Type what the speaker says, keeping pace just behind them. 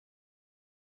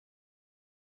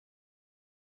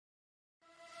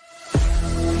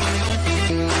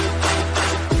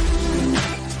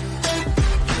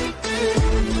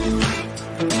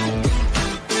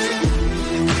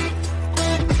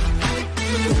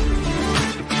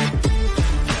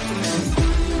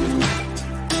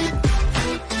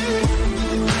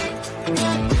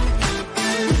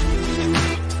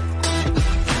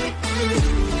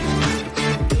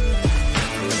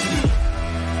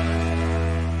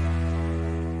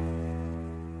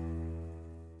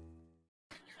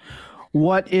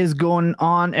What is going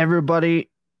on, everybody?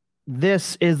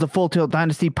 This is the Full Tilt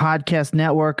Dynasty Podcast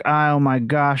Network. Oh my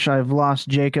gosh, I've lost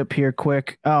Jacob here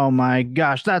quick. Oh my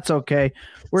gosh, that's okay.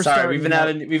 Sorry, we've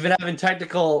been having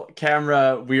technical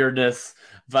camera weirdness,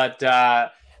 but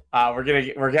we're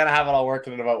gonna have it all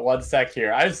working in about 1 sec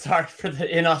here. I'm sorry for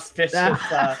the inauspicious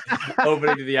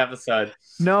opening to the episode.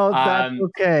 No, that's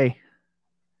okay.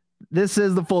 This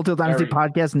is the Full Tilt Dynasty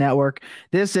Podcast Network.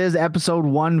 This is episode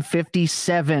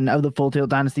 157 of the Full Tilt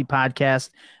Dynasty Podcast.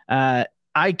 I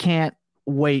can't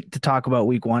wait to talk about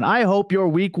week one. I hope your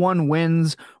week one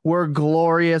wins were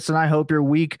glorious, and I hope your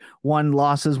week one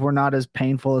losses were not as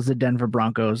painful as the Denver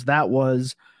Broncos. That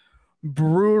was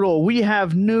brutal. We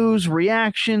have news,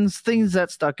 reactions, things that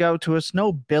stuck out to us.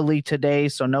 No Billy today,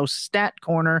 so no stat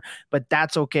corner, but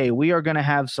that's okay. We are going to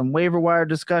have some waiver wire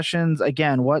discussions.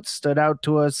 Again, what stood out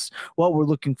to us, what we're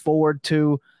looking forward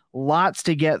to. Lots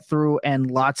to get through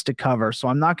and lots to cover. So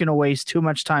I'm not going to waste too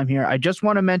much time here. I just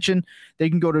want to mention they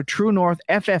can go to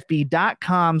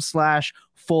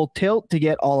truenorthffb.com/full tilt to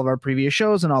get all of our previous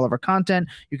shows and all of our content.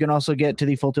 You can also get to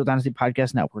the Full Tilt Dynasty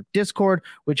Podcast Network Discord,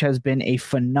 which has been a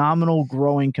phenomenal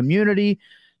growing community.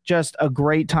 Just a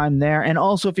great time there. And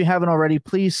also, if you haven't already,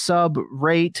 please sub,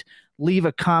 rate, leave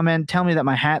a comment. Tell me that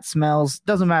my hat smells.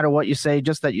 Doesn't matter what you say,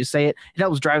 just that you say it. It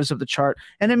helps drive us up the chart.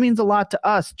 And it means a lot to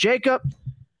us. Jacob,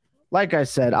 like I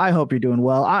said, I hope you're doing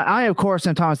well. I of course,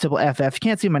 am Thomas Tipple FF. You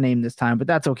can't see my name this time, but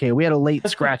that's okay. We had a late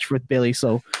scratch with Billy,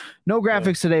 so no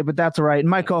graphics today, but that's all right. And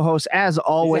my co-host, as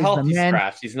always, the man.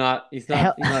 Scratch. He's not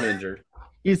injured.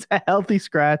 He's a healthy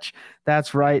scratch.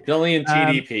 That's right. Billy and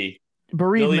TDP.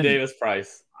 Billy Davis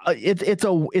Price. It's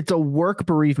a work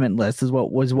bereavement list is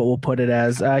what we'll put it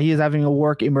as. He is having a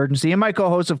work emergency. And my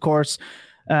co-host, of course,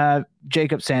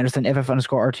 Jakob Sanderson,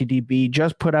 FF_RTDB,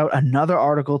 just put out another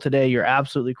article today. You're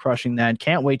absolutely crushing that.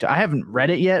 Can't wait I haven't read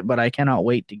it yet, but I cannot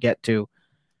wait to get to.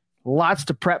 Lots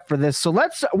to prep for this. So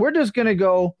we're just gonna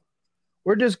go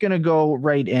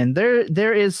right in.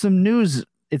 There is some news.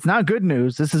 It's not good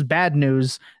news. This is bad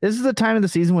news. This is the time of the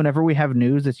season whenever we have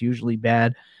news, it's usually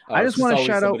bad. I just want to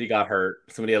shout out somebody got hurt,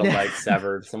 somebody had a leg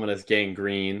severed, someone has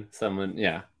gangrene,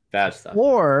 bad stuff.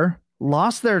 Or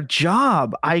lost their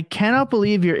job. I cannot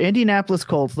believe your Indianapolis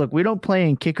Colts. Look, we don't play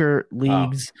in kicker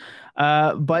leagues,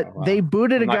 but they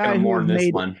booted a guy who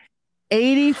made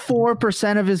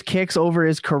 84% of his kicks over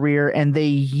his career, and they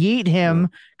yeet him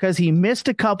because he missed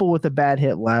a couple with a bad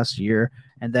hit last year,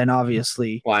 and then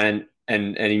obviously, and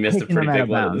he missed a pretty big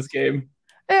one in this game.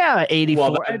 Yeah,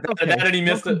 84. Well, and he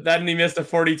missed a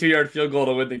 42-yard field goal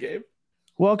to win the game.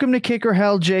 Welcome to kicker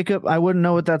hell, Jacob. I wouldn't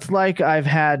know what that's like. I've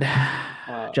had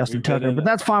Justin Tucker, but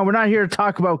that's fine. We're not here to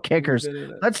talk about kickers.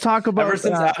 Let's talk about ever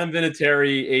since Adam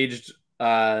Vinatieri aged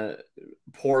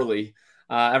poorly.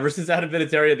 Ever since Adam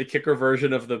Vinatieri had the kicker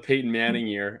version of the Peyton Manning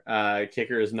year,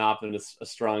 kicker has not been a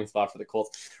strong spot for the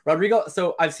Colts. Rodrigo,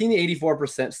 so I've seen the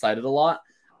 84% cited a lot.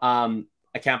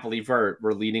 I can't believe we're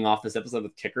leading off this episode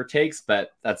with kicker takes,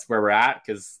 but that's where we're at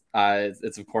because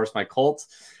it's of course my Colts.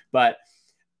 But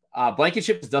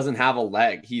Blankenship doesn't have a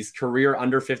leg. He's career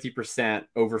under 50%,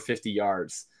 over 50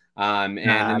 yards. And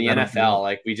in the NFL,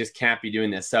 like, we just can't be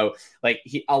doing this. So like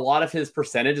a lot of his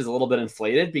percentage is a little bit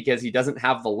inflated because he doesn't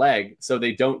have the leg. So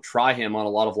they don't try him on a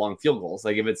lot of long field goals.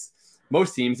 Like if it's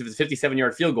most teams, if it's a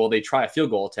 57-yard field goal, they try a field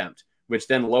goal attempt, which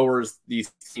then lowers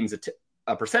these teams'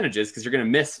 percentages because you're going to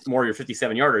miss more of your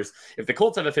 57-yarders. If the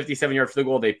Colts have a 57-yard field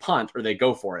goal, they punt or they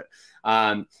go for it.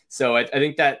 So I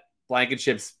think that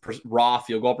Blankenship's raw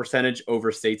field goal percentage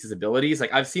overstates his abilities.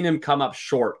 Like I've seen him come up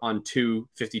short on 2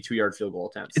 52-yard field goal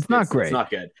attempts. It's not great. It's not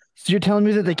good. So you're telling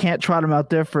me that they can't trot him out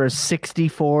there for a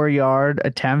 64-yard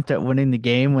attempt at winning the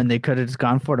game when they could have just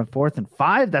gone for it on 4th and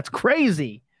 5? That's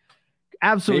crazy.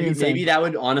 Absolutely insane. Maybe that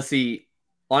would honestly,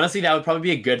 that would probably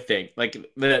be a good thing. Like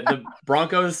the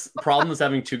Broncos' problem is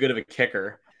having too good of a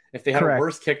kicker. If they had a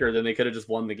worse kicker, then they could have just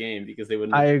won the game because they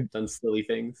wouldn't have done silly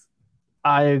things.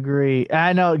 I agree.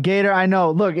 I know, Gator, I know.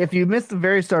 Look, if you missed the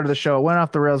very start of the show, it went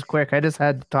off the rails quick. I just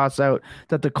had to toss out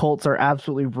that the Colts are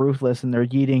absolutely ruthless and they're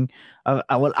yeeting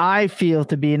what I feel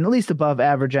to be an at least above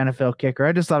average NFL kicker.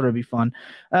 I just thought it would be fun.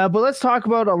 But let's talk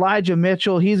about Elijah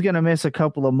Mitchell. He's going to miss a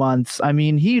couple of months. I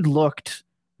mean, he looked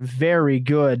very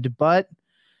good, but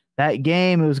that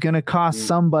game, it was going to cost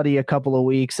somebody a couple of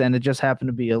weeks, and it just happened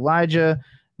to be Elijah.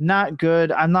 Not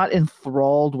good. I'm not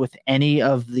enthralled with any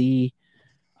of the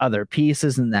other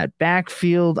pieces in that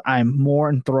backfield. I'm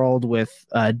more enthralled with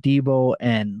Debo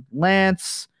and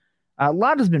Lance. A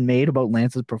lot has been made about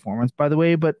Lance's performance, by the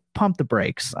way, but pump the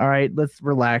brakes. All right, let's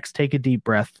relax. Take a deep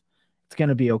breath. It's going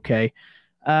to be okay.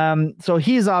 So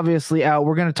he's obviously out.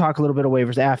 We're going to talk a little bit of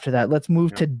waivers after that. Let's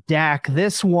move to Dak.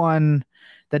 This one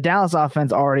the Dallas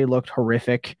offense already looked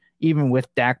horrific, even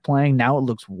with Dak playing. Now it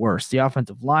looks worse. The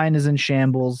offensive line is in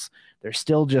shambles. They're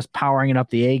still just powering it up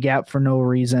the A gap for no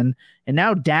reason. And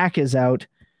now Dak is out.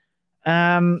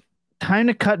 Time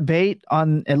to cut bait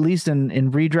on, at least in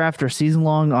redraft or season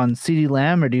long, on CeeDee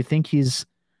Lamb, or do you think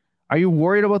are you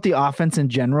worried about the offense in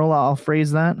general? I'll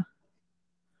phrase that.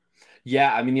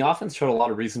 Yeah, I mean, the offense showed a lot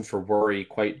of reason for worry,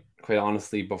 quite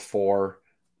honestly, before.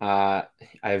 I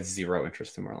have zero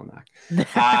interest in Marlon Mack.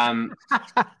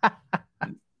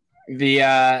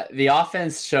 The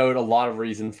offense showed a lot of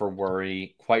reason for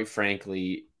worry, quite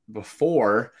frankly,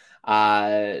 before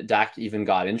Dak even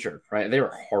got injured, right? They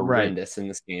were horrendous in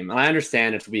this game. And I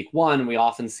understand it's week one. We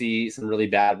often see some really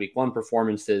bad week one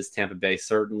performances. Tampa Bay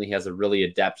certainly has a really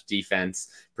adept defense.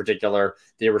 In particular,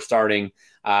 they were starting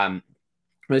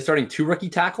two rookie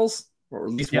tackles, or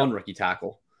at least one rookie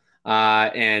tackle.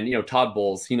 And Todd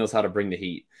Bowles, he knows how to bring the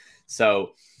heat.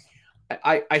 So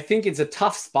I think it's a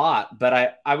tough spot,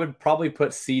 but I would probably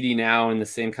put CeeDee now in the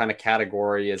same kind of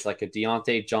category as like a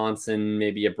Deontay Johnson,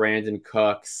 maybe a Brandon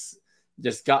Cooks,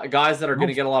 just guys that are going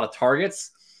to get a lot of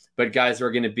targets, but guys who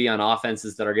are going to be on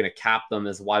offenses that are going to cap them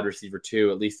as wide receiver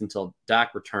 2, at least until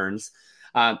Dak returns.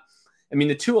 I mean,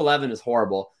 the 211 is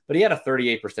horrible, but he had a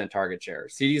 38% target share.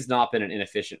 CeeDee's not been an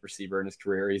inefficient receiver in his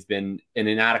career. He's been an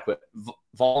inadequate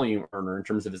volume earner in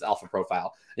terms of his alpha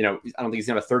profile. I don't think he's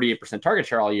going to have a 38% target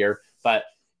share all year, but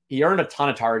he earned a ton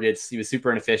of targets. He was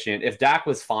super inefficient. If Dak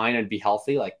was fine and be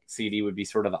healthy, like CeeDee would be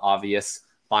sort of the obvious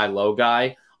buy low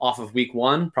guy off of week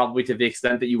one, probably to the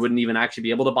extent that you wouldn't even actually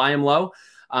be able to buy him low.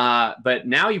 But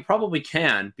now you probably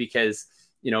can, because,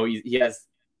 he has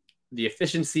the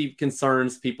efficiency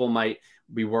concerns. People might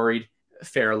be worried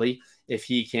fairly if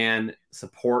he can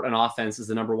support an offense as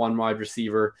the number one wide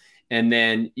receiver. And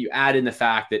then you add in the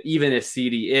fact that even if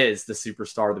CeeDee is the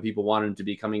superstar that people want him to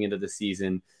be coming into the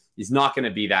season, he's not going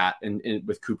to be that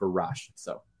with Cooper Rush.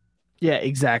 So yeah,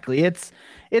 exactly. It's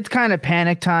kind of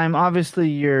panic time. Obviously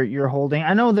you're holding.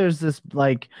 I know there's this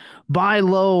like buy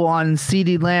low on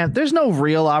CeeDee Lamb. There's no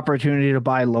real opportunity to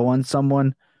buy low on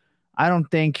someone. I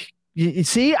don't think. You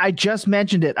see, I just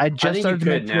mentioned it. I just started to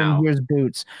mention here's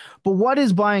boots. But what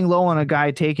is buying low on a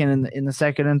guy taken in the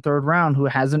second and third round who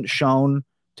hasn't shown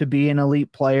to be an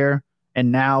elite player,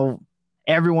 and now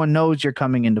everyone knows you're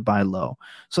coming in to buy low?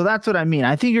 So that's what I mean.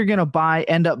 I think you're going to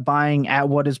end up buying at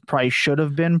what his price should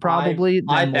have been, probably.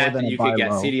 I bet that you could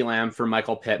get CeeDee Lamb for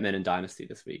Michael Pittman in Dynasty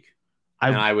this week.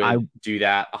 I would do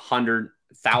that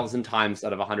 100,000 times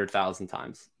out of 100,000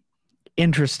 times.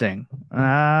 Interesting.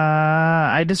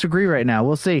 I disagree right now.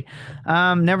 We'll see.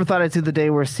 Never thought I'd see the day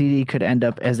where CeeDee could end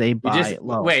up as a buy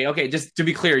low. Wait, okay, just to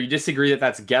be clear, you disagree that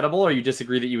that's gettable, or you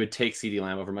disagree that you would take CeeDee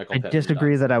Lamb over Michael Pittman? I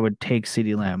disagree that I would take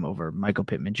CeeDee Lamb over Michael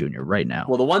Pittman Jr. right now.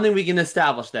 Well, the one thing we can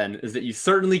establish then is that you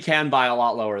certainly can buy a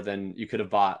lot lower than you could have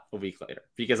bought a week later,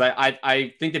 because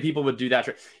I think that people would do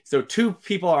that. So two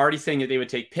people are already saying that they would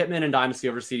take Pittman and Dynasty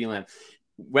over CeeDee Lamb.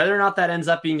 Whether or not that ends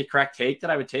up being the correct take,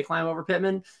 that I would take Lamb over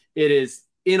Pittman, it is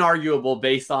inarguable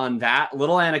based on that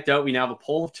little anecdote. We now have a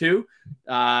poll of 2,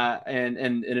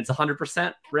 and it's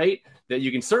 100% rate that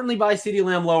you can certainly buy CeeDee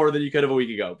Lamb lower than you could have a week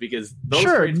ago, because those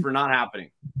trades were not happening.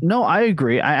 No, I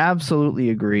agree. I absolutely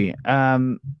agree.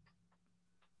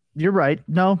 You're right.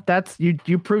 No, that's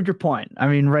you proved your point. I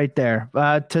mean, right there.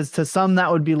 To some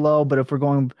that would be low, but if we're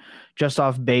going just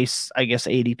off base, I guess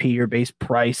ADP or base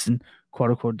price and quote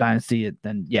unquote dynasty,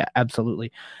 then yeah,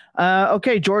 absolutely.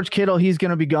 Okay, George Kittle, he's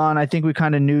going to be gone. I think we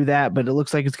kind of knew that, but it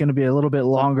looks like it's going to be a little bit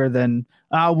longer than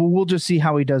we'll just see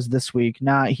how he does this week.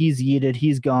 Nah, he's yeeted.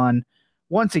 He's gone.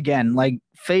 Once again, like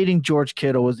fading George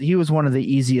Kittle was one of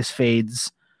the easiest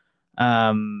fades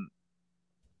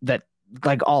that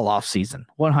like all off season,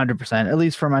 100%, at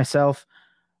least for myself.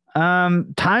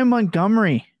 Ty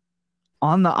Montgomery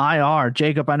on the IR.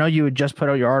 Jacob, I know you had just put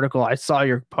out your article. I saw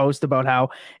your post about how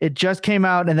it just came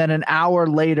out, and then an hour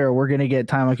later, we're going to get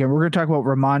Ty Montgomery. We're going to talk about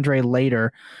Ramondre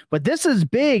later, but this is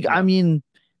big. I mean,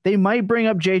 they might bring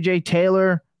up JJ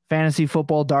Taylor, fantasy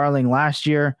football darling last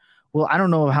year. Well, I don't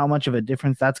know how much of a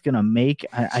difference that's going to make.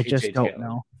 I just don't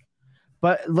know.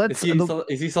 But let's.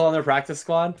 Is he still on their practice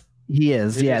squad? He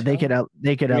is. Yeah, they could. Can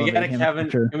we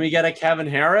get a Kevin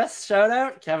Harris shout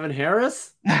out? Kevin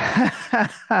Harris. I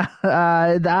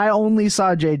only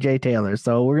saw JJ Taylor,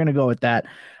 so we're gonna go with that.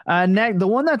 Next, the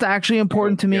one that's actually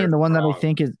important to me, and the one that I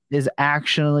think is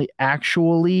actually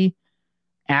actionable,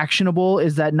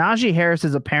 is that Najee Harris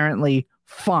is apparently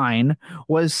fine.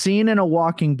 Was seen in a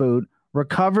walking boot,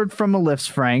 recovered from a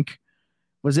Liftfranc,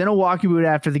 was in a walking boot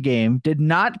after the game, did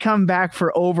not come back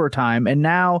for overtime, and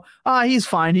now he's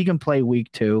fine. He can play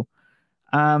week 2.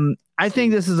 I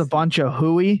think this is a bunch of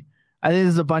hooey. I think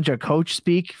this is a bunch of coach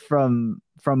speak from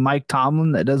Mike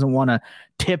Tomlin that doesn't want to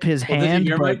tip his Well, hand. did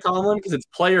you hear Mike Tomlin? Because it's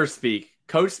player speak.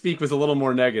 Coach speak was a little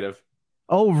more negative.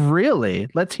 Oh, really?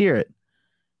 Let's hear it.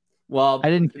 Well, I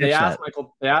didn't they catch asked that.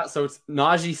 Michael. Yeah, so it's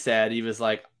Najee said he's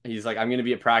like, I'm going to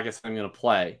be at practice. I'm going to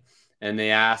play. And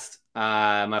they asked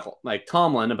Mike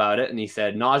Tomlin about it, and he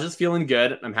said Najee's feeling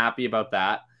good. I'm happy about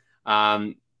that.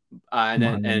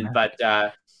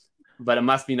 But it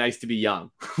must be nice to be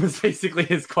young. Was basically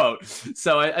his quote.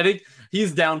 So I think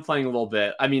he's downplaying a little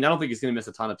bit. I mean, I don't think he's going to miss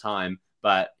a ton of time,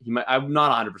 but he might. I'm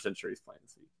not 100% sure he's playing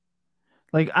this week.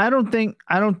 Like, I don't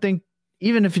think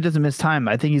even if he doesn't miss time,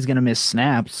 I think he's going to miss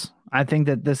snaps. I think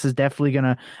that this is definitely going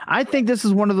to, I think this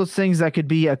is one of those things that could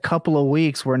be a couple of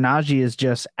weeks where Najee is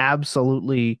just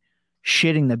absolutely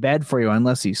shitting the bed for you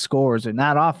unless he scores. And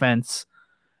that offense,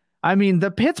 I mean, the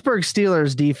Pittsburgh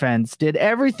Steelers defense did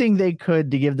everything they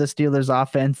could to give the Steelers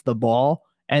offense the ball,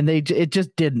 and it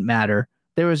just didn't matter.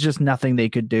 There was just nothing they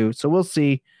could do. So we'll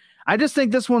see. I just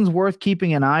think this one's worth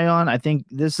keeping an eye on. I think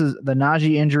this is the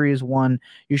Najee injury is one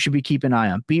you should be keeping an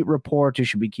eye on. Beat reports, you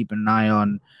should be keeping an eye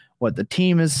on what the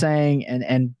team is saying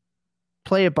and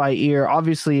play it by ear.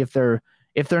 Obviously, if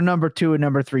their number 2 and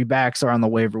number 3 backs are on the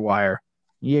waiver wire,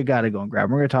 you got to go and grab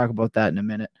them. We're going to talk about that in a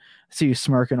minute. I see you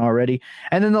smirking already.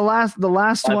 And then the last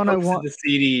one I want.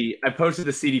 I posted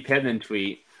the CD Pittman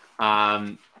tweet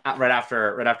right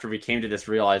after we came to this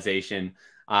realization.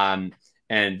 And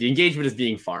the engagement is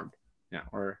being farmed. Yeah,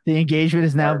 the engagement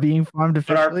is now being farmed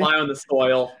officially. Put our ply on the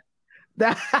soil.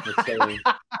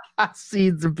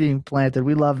 Seeds are being planted.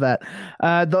 We love that.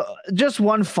 Just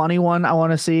one funny one I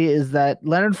want to see is that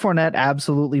Leonard Fournette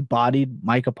absolutely bodied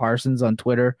Micah Parsons on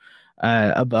Twitter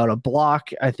about a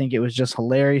block. I think it was just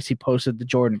hilarious. He posted the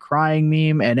Jordan crying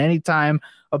meme, and anytime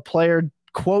a player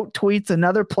quote tweets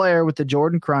another player with the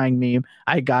Jordan crying meme,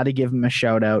 I got to give him a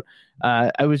shout out.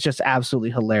 It was just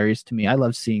absolutely hilarious to me. I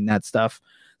love seeing that stuff.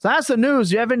 So that's the news.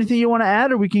 Do you have anything you want to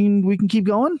add, or we can keep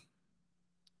going?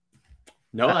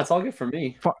 No, that's all good for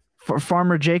me. For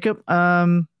Farmer Jacob.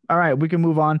 All right, we can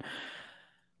move on.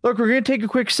 Look, we're going to take a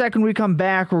quick second. We come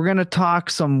back. We're going to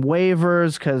talk some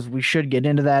waivers because we should get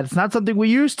into that. It's not something we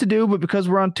used to do, but because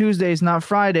we're on Tuesdays, not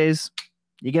Fridays,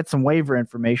 you get some waiver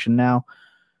information now.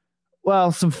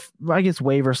 Well, I guess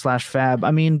waiver / fab. I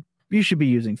mean, you should be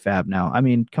using fab now. I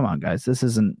mean, come on, guys. This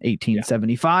isn't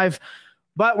 1875. Yeah.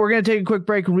 But we're going to take a quick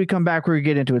break. When we come back, we're going to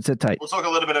get into it. Sit tight. We'll talk a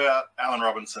little bit about Allen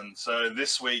Robinson. So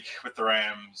this week with the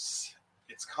Rams,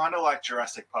 it's kind of like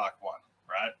Jurassic Park 1,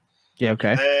 right? Yeah,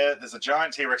 okay. There's a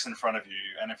giant T-Rex in front of you,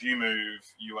 and if you move,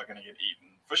 you are going to get eaten,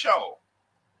 for sure.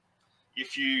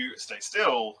 If you stay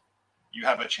still, you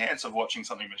have a chance of watching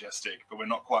something majestic, but we're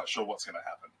not quite sure what's going to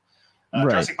happen.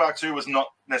 Right. Jurassic Park 2 was not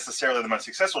necessarily the most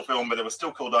successful film, but there were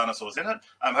still cool dinosaurs in it.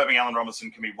 I'm hoping Allen Robinson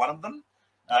can be one of them.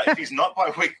 If he's not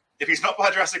by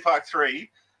Jurassic Park 3,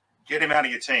 get him out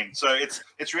of your team. So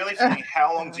it's really funny,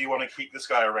 how long do you want to keep this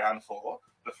guy around for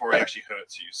before he actually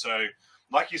hurts you? So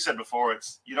like you said before,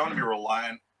 you don't want to be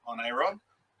reliant on A-Rod,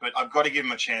 but I've got to give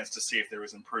him a chance to see if there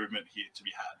is improvement here to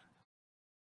be had.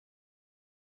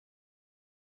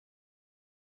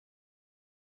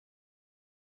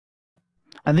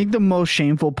 I think the most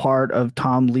shameful part of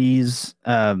Tom Lee's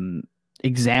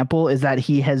example is that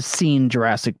he has seen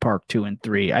Jurassic Park 2 and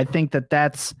 3. I think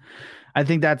that's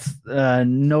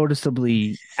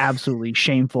noticeably absolutely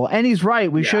shameful. And he's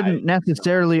right. We shouldn't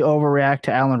necessarily overreact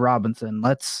to Allen Robinson.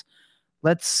 Let's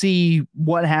see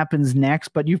what happens next.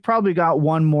 But you've probably got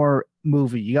one more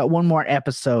movie. You got one more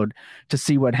episode to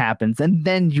see what happens. And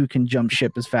then you can jump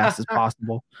ship as fast as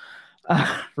possible.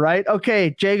 Right?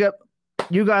 Okay, Jacob,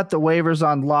 you got the waivers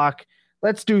on lock.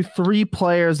 Let's do 3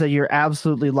 players that you're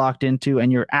absolutely locked into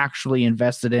and you're actually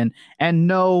invested in. And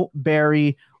no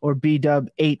Barry or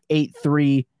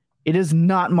BW883. It is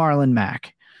not Marlon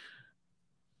Mack.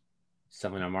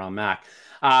 Certainly not Marlon Mack.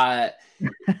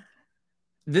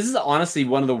 This is honestly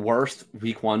one of the worst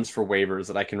week ones for waivers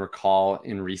that I can recall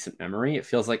in recent memory. It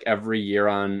feels like every year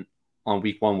on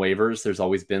week 1 waivers, there's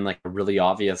always been like a really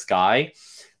obvious guy.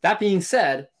 That being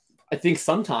said, I think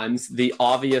sometimes the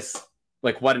obvious,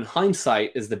 like what in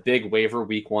hindsight is the big waiver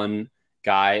week 1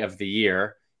 guy of the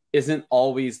year, isn't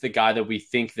always the guy that we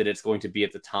think that it's going to be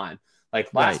at the time.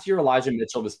 Like last year, Elijah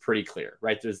Mitchell was pretty clear,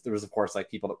 right? There was, of course, like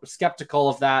people that were skeptical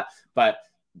of that, but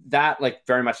that like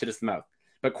very much hit us in the mouth.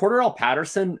 But Cordarrelle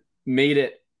Patterson made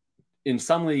it in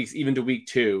some leagues even to week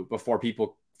 2 before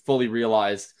people fully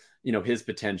realized, his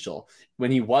potential.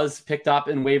 When he was picked up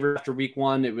in waiver after week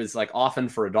 1, it was like often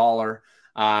for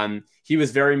 $1. He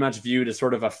was very much viewed as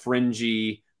sort of a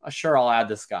fringy, sure, I'll add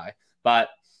this guy. But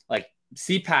like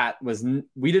CPAT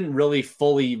we didn't really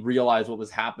fully realize what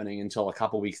was happening until a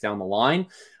couple weeks down the line,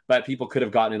 but people could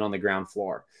have gotten in on the ground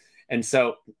floor. And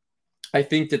so I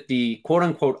think that the quote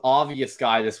unquote obvious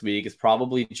guy this week is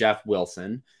probably Jeff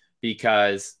Wilson,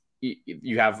 because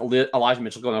you have Elijah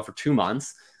Mitchell going out for 2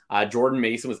 months. Jordan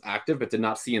Mason was active, but did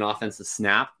not see an offensive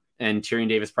snap, and Tyrion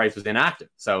Davis-Price was inactive.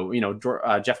 So,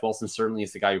 Jeff Wilson certainly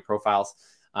is the guy who profiles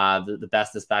the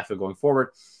best this backfield going forward.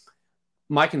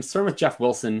 My concern with Jeff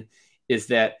Wilson is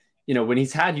that, when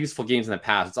he's had useful games in the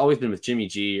past, it's always been with Jimmy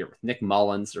G or with Nick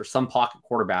Mullins or some pocket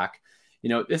quarterback.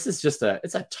 This is just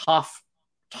it's a tough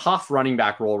running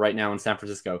back role right now in San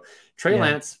Francisco. Trey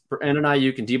Lance, Brandon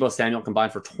Ayuk, and Deebo Samuel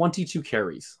combined for 22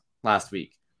 carries last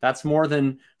week. That's more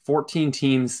than 14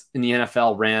 teams in the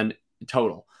NFL ran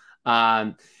total.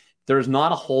 There's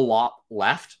not a whole lot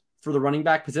left for the running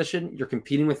back position. You're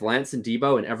competing with Lance and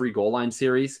Deebo in every goal line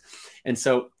series. And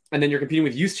then you're competing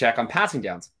with Juszczyk on passing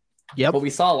downs. Yep. What we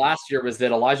saw last year was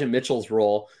that Elijah Mitchell's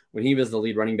role when he was the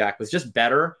lead running back was just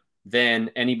better than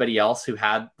anybody else who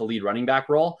had the lead running back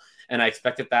role. And I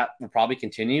expect that will probably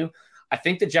continue. I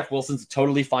think that Jeff Wilson's a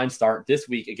totally fine start this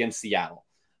week against Seattle,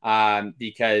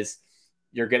 because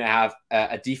you're going to have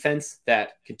a defense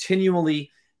that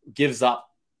continually gives up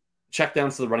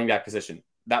checkdowns to the running back position.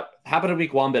 That happened in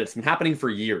week 1, but it's been happening for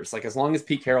years. Like, as long as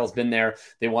Pete Carroll's been there,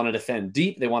 they want to defend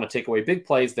deep. They want to take away big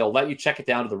plays. They'll let you check it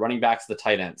down to the running backs, the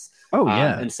tight ends. Oh,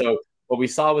 yeah. And so what we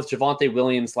saw with Javonte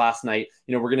Williams last night,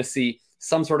 we're going to see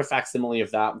some sort of facsimile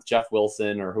of that with Jeff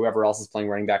Wilson or whoever else is playing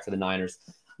running back for the Niners.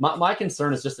 My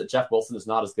concern is just that Jeff Wilson is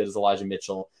not as good as Elijah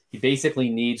Mitchell. He basically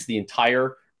needs the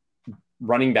entire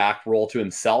running back role to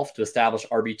himself to establish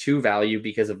RB2 value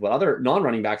because of what other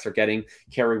non-running backs are getting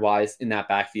carry-wise in that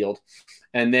backfield.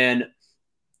 And then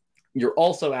you're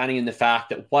also adding in the fact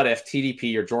that what if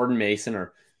TDP or Jordan Mason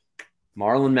or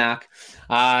Marlon Mack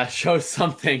shows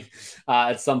something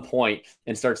at some point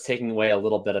and starts taking away a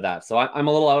little bit of that. So I'm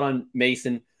a little out on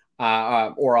Mason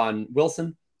or on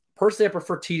Wilson. Personally, I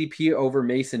prefer TDP over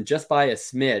Mason just by a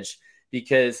smidge,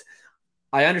 because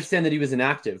I understand that he was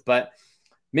inactive, but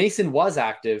Mason was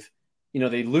active.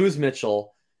 They lose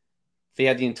Mitchell. They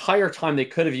had the entire time they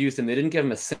could have used him. They didn't give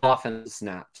him a single offensive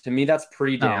snap. To me, that's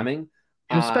pretty damning.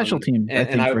 It was special team,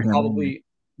 and I would probably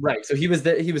right. So he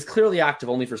was clearly active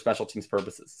only for special teams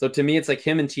purposes. So to me, it's like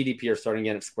him and TDP are starting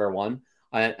again at square one.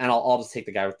 And I'll just take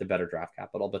the guy with the better draft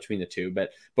capital between the two.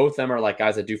 But both of them are like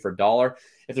guys I do for $1.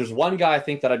 If there's one guy I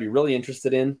think that I'd be really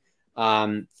interested in,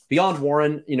 beyond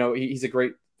Warren, he's a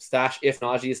great stash if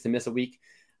Najee is to miss a week.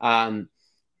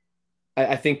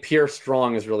 I think Pierre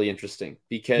Strong is really interesting,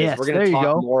 because we're going to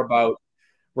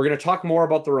talk more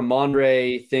about the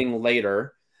Ramondre thing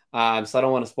later. So I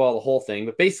don't want to spoil the whole thing,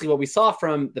 but basically what we saw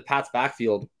from the Pats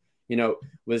backfield,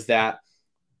 was that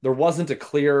there wasn't a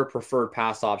clear preferred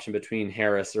pass option between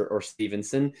Harris or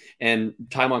Stevenson, and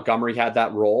Ty Montgomery had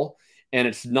that role. And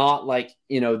it's not like,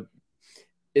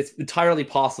 it's entirely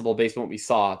possible based on what we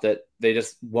saw that they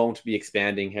just won't be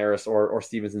expanding Harris or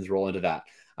Stevenson's role into that.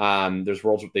 There's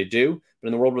worlds where they do, but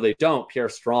in the world where they don't, Pierre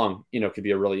Strong, could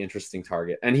be a really interesting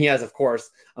target. And he has, of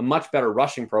course, a much better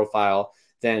rushing profile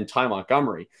than Ty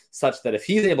Montgomery, such that if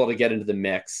he's able to get into the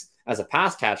mix as a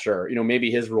pass catcher,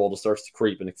 maybe his role just starts to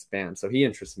creep and expand. So he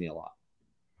interests me a lot.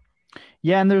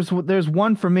 Yeah, and there's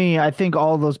one for me. I think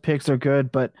all those picks are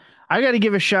good, but I got to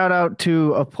give a shout out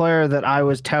to a player that I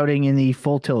was touting in the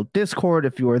Full Tilt Discord.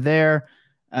 If you were there,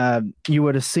 you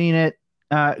would have seen it.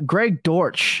 Greg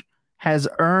Dortch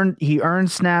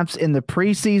earned snaps in the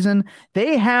preseason.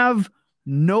 They have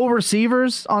no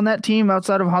receivers on that team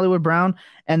outside of Hollywood Brown,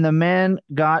 and the man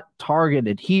got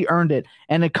targeted. He earned it.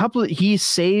 And he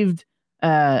saved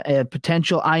a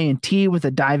potential INT with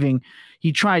a diving.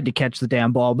 He tried to catch the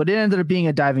damn ball, but it ended up being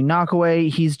a diving knockaway.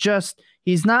 He's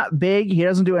not big. He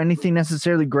doesn't do anything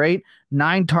necessarily great.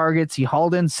 9 targets. He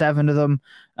hauled in 7 of them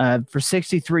for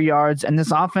 63 yards. And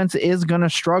this offense is going to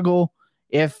struggle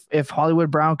if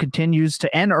Hollywood Brown continues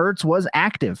to, and Ertz was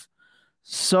active.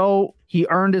 So he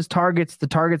earned his targets. The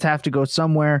targets have to go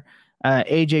somewhere.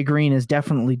 AJ Green is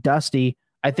definitely dusty.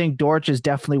 I think Dortch is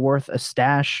definitely worth a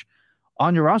stash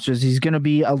on your rosters. He's going to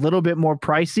be a little bit more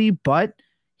pricey, but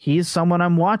he's someone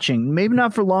I'm watching. Maybe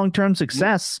not for long-term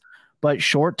success, but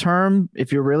short-term,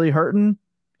 if you're really hurting,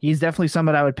 he's definitely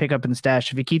someone I would pick up and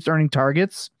stash. If he keeps earning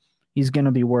targets, he's going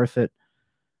to be worth it.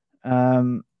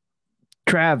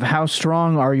 Trav, how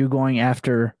strong are you going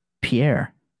after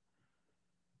Pierre?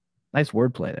 Nice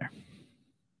wordplay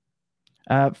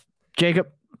there. Jacob?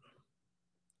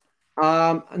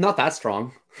 Not that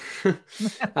strong.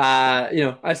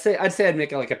 I'd say I'd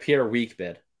make it like a Pierre weak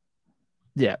bid.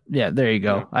 Yeah, there you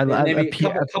go. Maybe a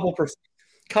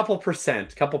Couple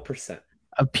percent.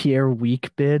 A Pierre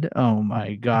week bid. Oh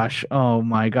my gosh.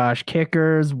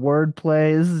 Kickers,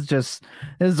 wordplay. This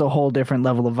is a whole different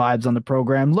level of vibes on the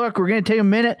program. Look, we're going to take a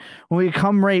minute. When we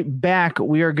come right back,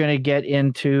 we are going to get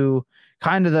into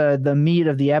kind of the meat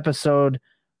of the episode.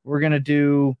 We're going to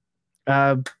do,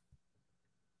 oh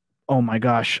my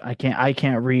gosh, I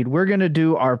can't read. We're going to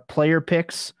do our player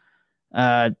picks.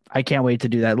 I can't wait to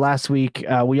do that. Last week,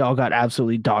 we all got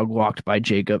absolutely dog walked by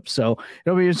Jakob. So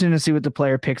it'll be interesting to see what the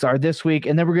player picks are this week.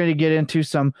 And then we're going to get into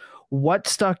some what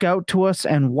stuck out to us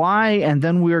and why. And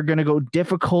then we are going to go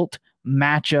difficult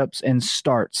matchups and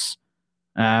starts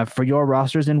for your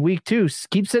rosters in week 2.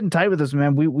 Keep sitting tight with us,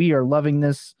 man. We are loving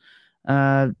this,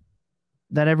 that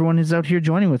everyone is out here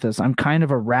joining with us. I'm kind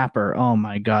of a rapper. Oh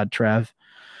my God, Trev.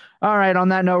 All right. On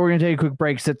that note, we're going to take a quick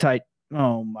break. Sit tight.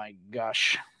 Oh my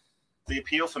gosh. The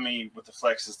appeal for me with the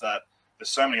flex is that there's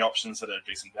so many options that are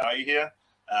decent value here.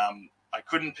 I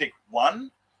couldn't pick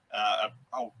one. I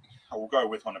will go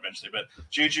with one eventually, but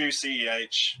Juju,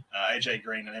 CEH, AJ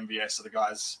Green, and MVS are the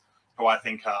guys who I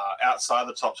think are outside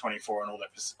the top 24 in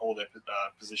all their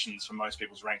positions for most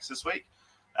people's ranks this week.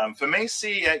 For me,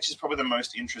 CEH is probably the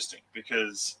most interesting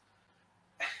because,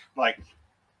 like,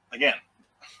 again,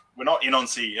 we're not in on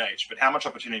CEH, but how much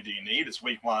opportunity do you need? It's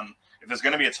week 1. If there's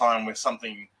going to be a time where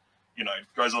something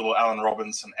goes a little Allen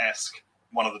Robinson-esque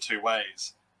one of the two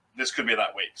ways, this could be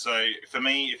that week. So for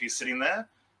me, if he's sitting there,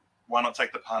 why not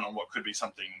take the punt on what could be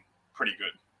something pretty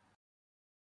good?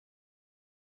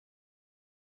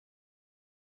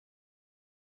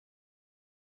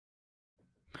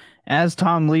 As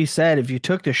Tom Lee said, if you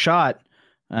took the shot,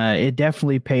 it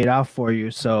definitely paid off for you.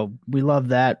 So we love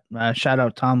that. Shout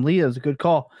out Tom Lee. That was a good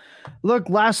call. Look,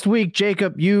 last week,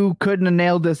 Jakob, you couldn't have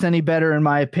nailed this any better, in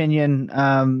my opinion.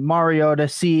 Mariota,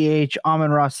 CEH,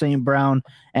 Amon-Ra St. Brown,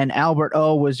 and Albert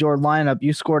O was your lineup.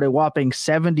 You scored a whopping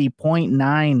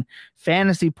 70.9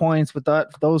 fantasy points with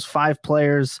those 5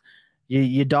 players.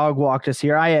 You dog walked us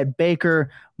here. I had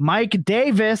Baker, Mike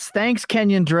Davis, thanks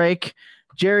Kenyon Drake,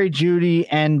 Jerry Jeudy,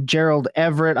 and Gerald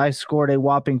Everett. I scored a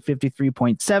whopping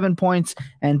 53.7 points,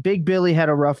 and Big Billy had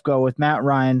a rough go with Matt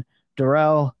Ryan,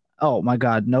 Darrell. Oh my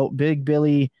God, no, Big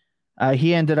Billy.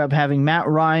 He ended up having Matt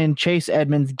Ryan, Chase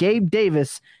Edmonds, Gabe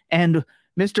Davis, and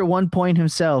Mr. 1 point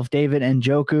himself, David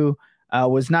Njoku.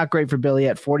 Was not great for Billy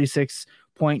at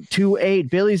 46.28.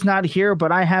 Billy's not here,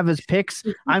 but I have his picks.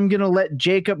 I'm gonna let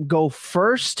Jakob go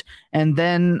first, and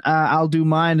then I'll do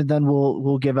mine, and then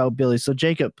we'll give out Billy. So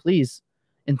Jakob, please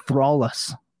enthrall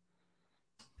us.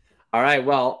 All right.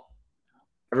 Well,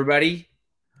 everybody,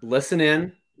 listen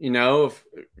in.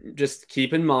 Just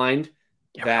keep in mind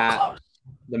that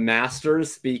the master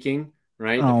is speaking,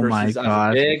 right? Oh the my person's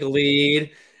God. a big lead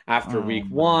after week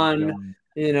 1.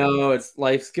 It's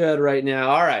life's good right now.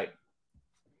 All right.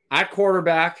 At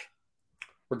quarterback,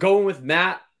 we're going with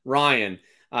Matt Ryan.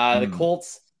 The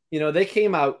Colts, they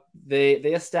came out, they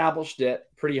established it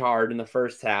pretty hard in the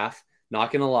first half,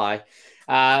 not going to lie.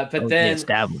 But then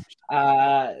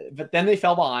they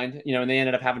fell behind, and they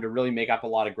ended up having to really make up a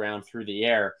lot of ground through the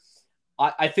air.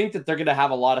 I think that they're going to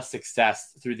have a lot of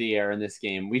success through the air in this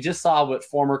game. We just saw what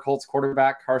former Colts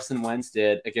quarterback Carson Wentz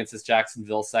did against his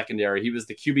Jacksonville secondary. He was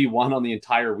the QB1 on the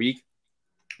entire week,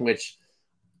 which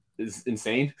is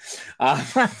insane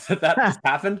that just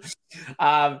happened.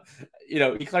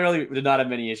 He clearly did not have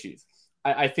many issues.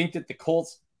 I think that the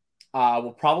Colts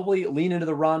will probably lean into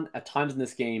the run at times in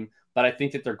this game, but I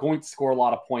think that they're going to score a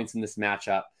lot of points in this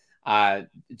matchup.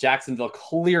 Jacksonville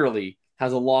clearly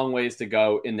has a long ways to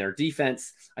go in their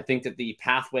defense. I think that the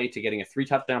pathway to getting a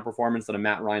 3-touchdown performance out of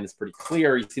Matt Ryan is pretty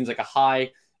clear. He seems like a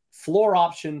high floor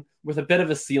option with a bit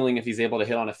of a ceiling if he's able to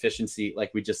hit on efficiency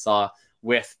like we just saw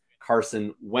with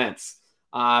Carson Wentz.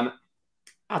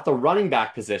 At the running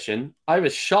back position, I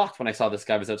was shocked when I saw this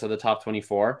guy was outside the top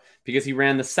 24 because he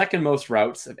ran the second most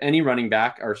routes of any running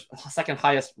back, or second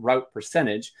highest route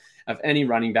percentage of any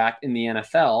running back in the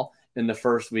NFL in the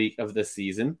first week of this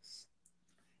season,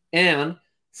 and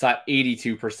saw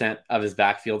 82% of his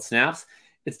backfield snaps.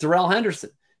 It's Darrell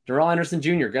Henderson. Darrell Henderson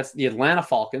Jr. gets the Atlanta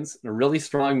Falcons in a really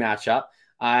strong matchup.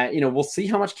 We'll see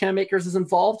how much Cam Akers is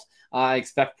involved. I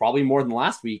expect probably more than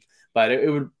last week, but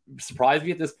it would surprise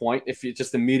me at this point if it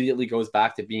just immediately goes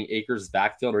back to being Akers'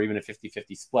 backfield or even a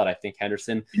 50-50 split. I think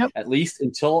Henderson, at least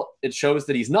until it shows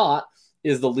that he's not,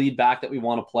 is the lead back that we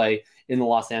want to play in the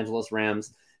Los Angeles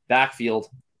Rams backfield.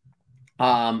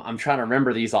 I'm trying to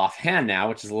remember these offhand now,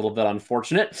 which is a little bit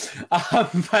unfortunate.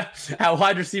 But at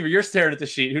wide receiver, you're staring at the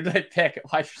sheet. Who did I pick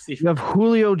at wide receiver? You have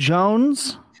Julio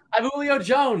Jones. I have Julio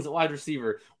Jones at wide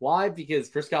receiver. Why? Because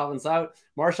Chris Godwin's out.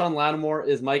 Marshawn Lattimore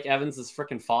is Mike Evans'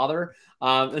 freaking father.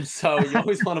 And so you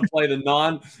always want to play the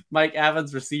non-Mike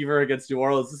Evans receiver against New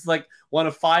Orleans. This is like one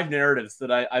of 5 narratives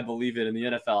that I believe in the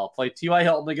NFL. Play T.Y.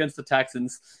 Hilton against the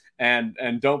Texans and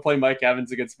don't play Mike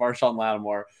Evans against Marshawn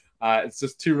Lattimore. It's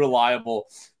just too reliable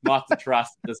not to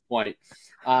trust at this point.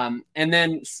 And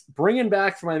then bringing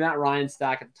back for my Matt Ryan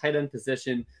stack at the tight end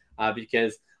position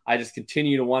because I just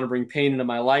continue to want to bring pain into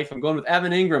my life. I'm going with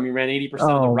Evan Ingram. He ran 80%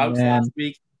 of the routes last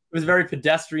week. It was a very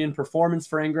pedestrian performance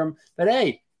for Ingram. But,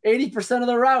 hey, 80% of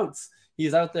the routes.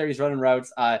 He's out there. He's running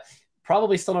routes.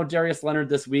 Probably still no Darius Leonard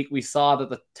this week. We saw that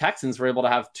the Texans were able to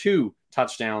have 2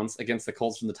 touchdowns against the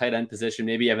Colts from the tight end position.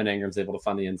 Maybe Evan Ingram's able to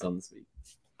find the end zone this week.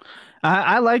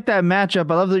 I like that matchup.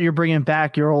 I love that you're bringing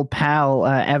back your old pal,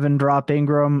 Evan Drop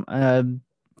Ingram.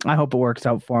 I hope it works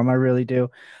out for him. I really do.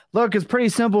 Look, it's pretty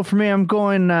simple for me. I'm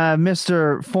going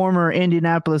Mr. former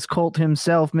Indianapolis Colt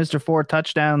himself, Mr. 4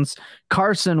 touchdowns,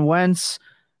 Carson Wentz.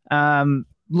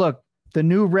 Look, the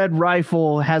new Red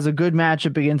Rifle has a good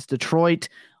matchup against Detroit.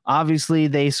 Obviously,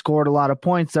 they scored a lot of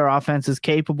points. Their offense is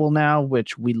capable now,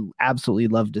 which we absolutely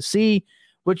love to see,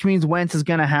 which means Wentz is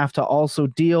going to have to also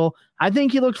deal. I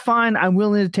think he looked fine. I'm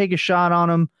willing to take a shot on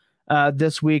him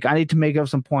this week. I need to make up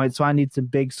some points, so I need some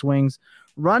big swings.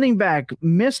 Running back,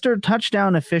 Mr.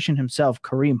 Touchdown Efficient himself,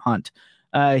 Kareem Hunt.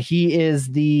 He is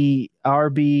the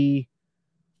RB21.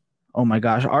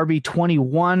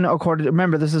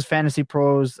 Remember, this is Fantasy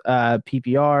Pros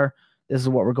PPR. This is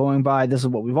what we're going by. This is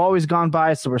what we've always gone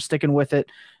by, so we're sticking with it.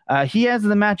 He has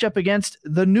the matchup against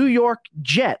the New York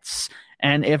Jets.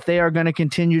 And if they are going to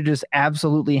continue to just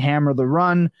absolutely hammer the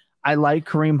run, I like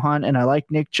Kareem Hunt and I like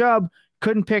Nick Chubb.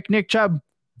 Couldn't pick Nick Chubb,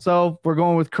 so we're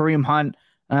going with Kareem Hunt.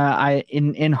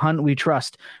 In Hunt we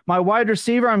trust. My wide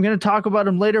receiver, I'm going to talk about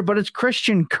him later, but it's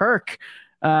Christian Kirk.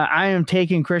 I am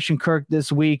taking Christian Kirk this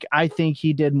week. I think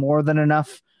he did more than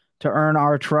enough to earn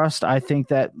our trust. I think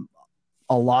that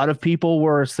a lot of people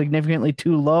were significantly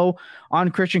too low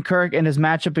on Christian Kirk, and his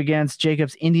matchup against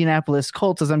Jacob's Indianapolis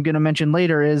Colts, as I'm going to mention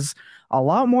later, is a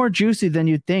lot more juicy than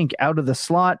you'd think out of the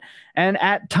slot. And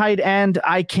at tight end,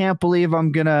 I can't believe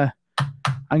I'm going to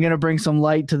bring some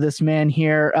light to this man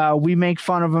here. We make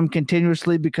fun of him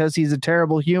continuously because he's a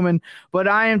terrible human, but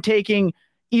I am taking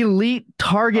elite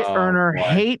target earner,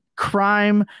 hate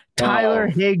crime, Tyler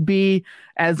Higbee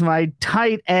as my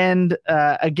tight end.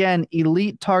 Again,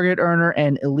 elite target earner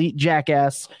and elite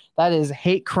jackass. That is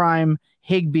hate crime.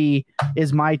 Higbee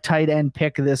is my tight end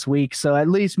pick this week. So at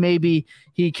least maybe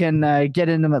he can get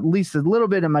into at least a little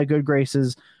bit in my good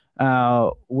graces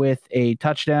with a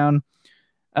touchdown.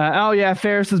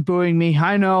 Ferris is booing me.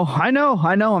 I know.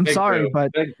 I'm Big sorry, boo.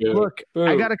 but look, Boo.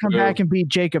 I got to come back and beat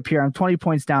Jacob here. I'm 20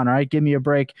 points down. All right, give me a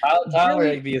break. Tyler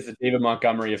Higbee is the David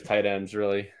Montgomery of tight ends,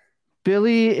 really.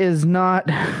 Billy is not.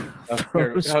 It's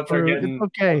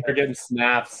okay. They're getting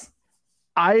snaps.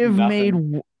 I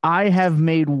have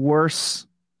made worse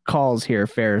calls here,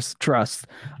 Ferris. Trust.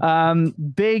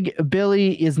 Big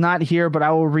Billy is not here, but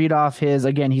I will read off his.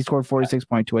 Again, he scored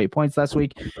 46.28 points last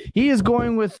week. He is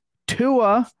going with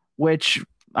Tua, which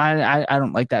I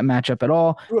don't like that matchup at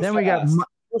all. Then we got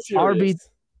RB.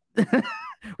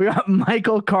 We got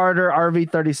Michael Carter,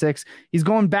 RB36. He's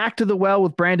going back to the well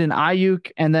with Brandon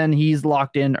Ayuk, and then he's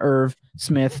locked in Irv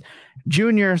Smith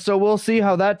Jr. So we'll see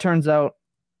how that turns out.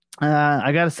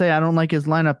 I got to say, I don't like his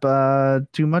lineup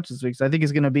too much this week. So I think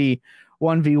it's going to be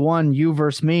 1v1, you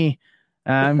versus me.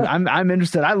 I'm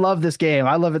interested. I love this game.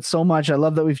 I love it so much. I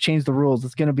love that we've changed the rules.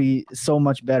 It's going to be so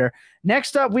much better.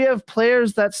 Next up, we have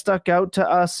players that stuck out to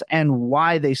us and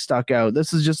why they stuck out.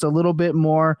 This is just a little bit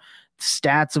more.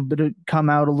 Stats have come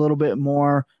out a little bit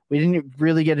more. We didn't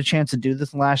really get a chance to do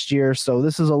this last year, so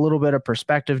this is a little bit of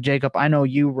perspective. Jacob, I know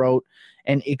you wrote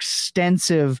an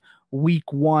extensive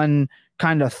week 1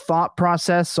 kind of thought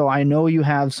process, so I know you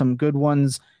have some good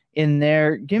ones in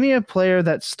there. Give me a player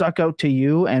that stuck out to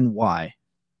you and why.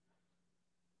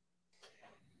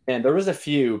 And there was a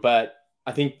few, but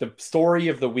I think the story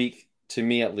of the week, to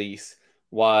me at least,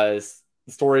 was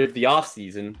the story of the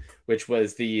offseason, which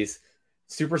was these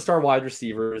superstar wide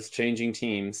receivers changing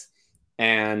teams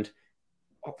and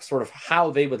sort of how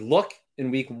they would look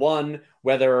in week 1,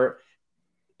 whether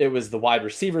it was the wide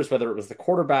receivers, whether it was the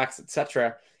quarterbacks,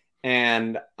 etc.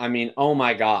 And I mean, oh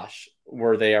my gosh,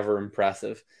 were they ever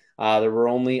impressive? There were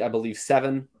only, I believe,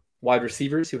 7 wide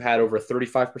receivers who had over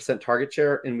 35% target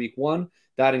share in week 1.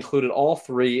 That included all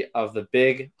 3 of the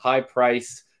big high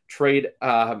price trade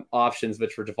options,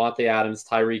 which were Devontae Adams,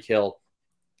 Tyreek Hill,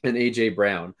 and A.J.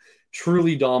 Brown.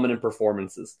 Truly dominant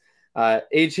performances.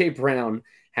 A.J. Brown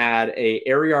had a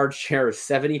air yard share of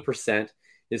 70%.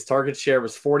 His target share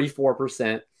was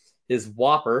 44%. His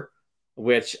Whopper,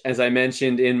 which, as I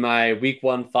mentioned in my week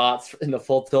one thoughts in the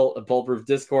Full Tilt Bulletproof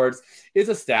Discords, is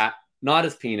a stat, not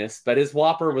his penis, but his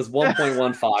Whopper was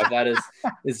 1.15. That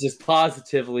is just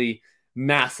positively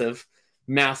massive.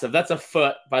 Massive. That's a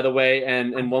foot, by the way,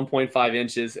 and 1.5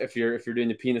 inches if you're doing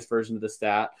the penis version of the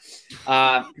stat.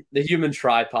 The human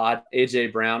tripod,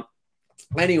 AJ Brown.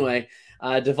 Anyway,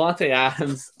 Devontae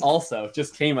Adams also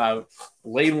just came out,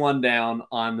 laid one down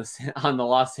on the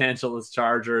Los Angeles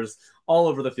Chargers, all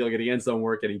over the field, getting end zone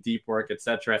work, getting deep work,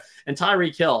 etc. And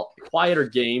Tyreek Hill, quieter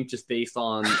game, just based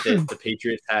on the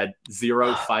Patriots had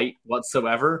zero fight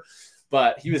whatsoever.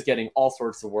 But he was getting all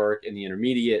sorts of work in the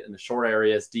intermediate and the short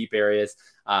areas, deep areas.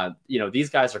 These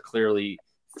guys are clearly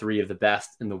three of the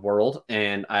best in the world.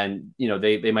 And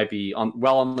they might be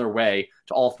well on their way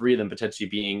to all three of them potentially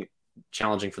being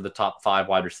challenging for the top 5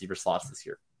 wide receiver slots this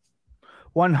year.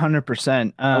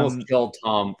 100%. Almost killed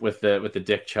Tom with the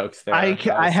dick jokes there.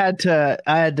 I had to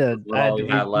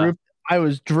regroup. I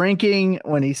was drinking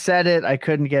when he said it. I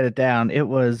couldn't get it down. It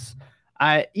was...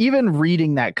 even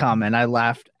reading that comment, I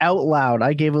laughed out loud.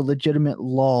 I gave a legitimate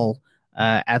lull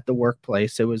at the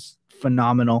workplace. It was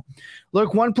phenomenal.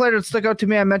 Look, one player that stuck out to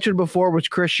me, I mentioned before, was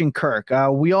Christian Kirk.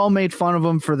 We all made fun of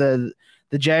him for the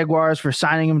Jaguars for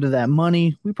signing him to that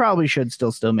money. We probably should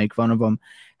still make fun of him.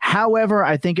 However,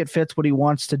 I think it fits what he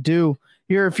wants to do.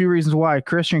 Here are a few reasons why.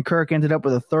 Christian Kirk ended up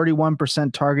with a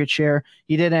 31% target share.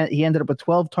 He ended up with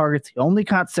 12 targets. He only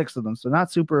caught 6 of them, so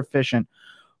not super efficient.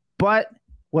 But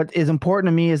what is important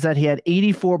to me is that he had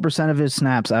 84% of his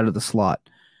snaps out of the slot.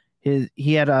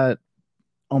 He had a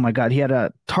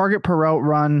target per route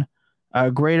run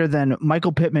greater than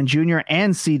Michael Pittman Jr.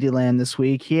 and CeeDee Lamb this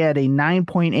week. He had a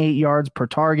 9.8 yards per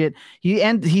target.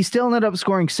 He still ended up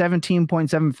scoring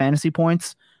 17.7 fantasy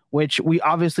points, which we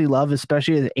obviously love,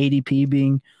 especially the ADP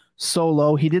being so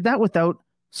low. He did that without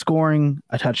scoring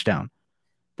a touchdown.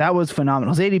 That was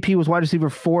phenomenal. His ADP was wide receiver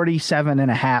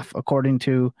 47.5, according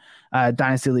to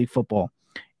Dynasty League Football.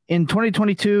 In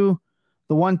 2022,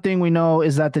 the one thing we know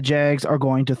is that the Jags are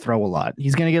going to throw a lot.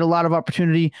 He's going to get a lot of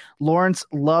opportunity. Lawrence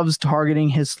loves targeting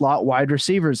his slot wide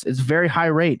receivers. It's very high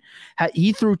rate.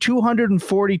 He threw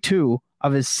 242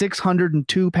 of his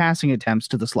 602 passing attempts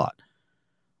to the slot.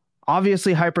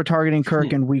 Obviously, hyper-targeting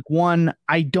Kirk in week 1.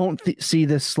 I don't see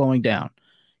this slowing down.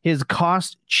 His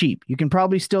cost, cheap. You can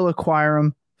probably still acquire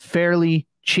him fairly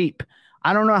cheap.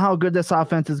 I don't know how good this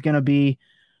offense is going to be.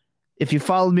 If you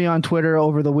followed me on Twitter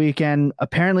over the weekend,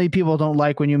 apparently people don't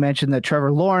like when you mentioned that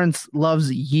Trevor Lawrence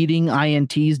loves yeeting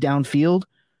INTs downfield,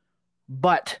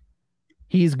 but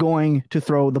he's going to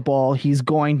throw the ball. He's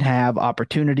going to have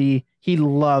opportunity. He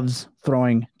loves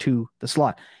throwing to the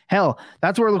slot. Hell,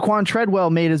 that's where Laquan Treadwell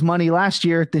made his money last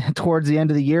year towards the end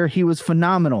of the year. He was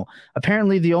phenomenal.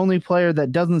 Apparently, the only player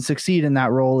that doesn't succeed in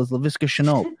that role is Laviska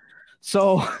Shenault.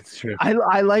 So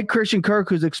I like Christian Kirk,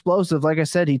 who's explosive. Like I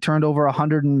said, he turned over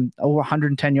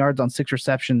 110 yards on 6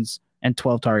 receptions and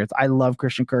 12 targets. I love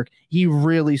Christian Kirk. He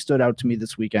really stood out to me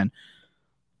this weekend,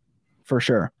 for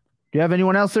sure. Do you have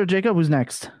anyone else there, Jacob? Who's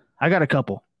next? I got a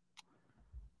couple.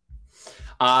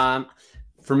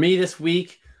 For me this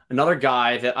week, another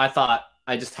guy that I thought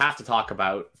I just have to talk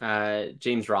about,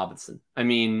 James Robinson. I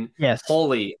mean, yes.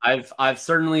 Holy, I've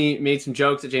certainly made some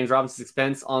jokes at James Robinson's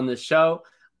expense on this show,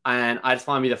 and I just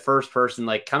want to be the first person,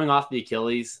 like, coming off the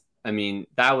Achilles. I mean,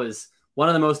 that was one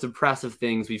of the most impressive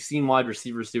things. We've seen wide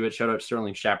receivers do it. Shout out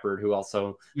Sterling Shepard, who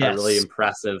also had a really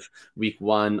impressive week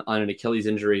 1 on an Achilles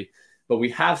injury. But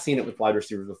we have seen it with wide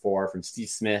receivers before, from Steve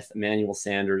Smith, Emmanuel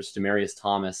Sanders, Demaryius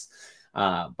Thomas.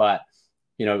 But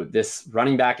this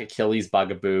running back Achilles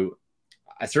bugaboo,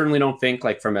 I certainly don't think,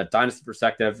 like, from a dynasty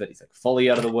perspective, that he's like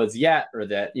fully out of the woods yet, or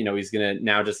that, he's going to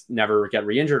now just never get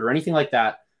re-injured or anything like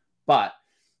that. But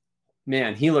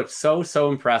man, he looked so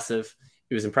impressive.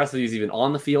 It was impressive he was even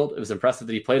on the field. It was impressive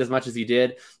that he played as much as he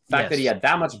did. The fact that he had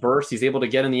that much burst, he's able to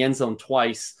get in the end zone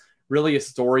twice. Really a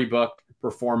storybook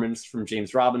performance from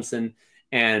James Robinson.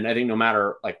 And I think no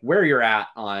matter, like, where you're at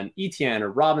on Etienne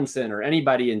or Robinson or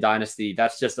anybody in Dynasty,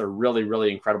 that's just a really,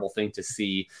 really incredible thing to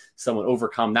see someone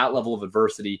overcome that level of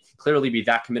adversity, clearly be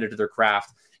that committed to their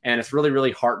craft. And it's really,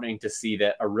 really heartening to see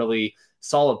that a really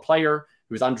solid player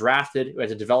who was undrafted, who had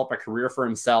to develop a career for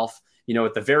himself,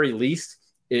 at the very least,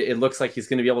 it looks like he's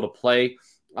going to be able to play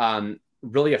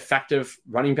really effective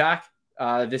running back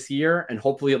this year. And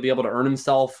hopefully he'll be able to earn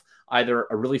himself either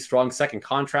a really strong second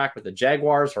contract with the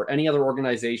Jaguars or any other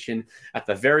organization. At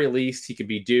the very least, he could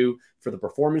be due for the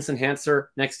performance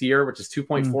enhancer next year, which is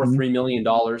 $2.43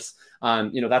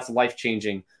 million. That's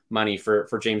life-changing money for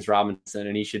James Robinson,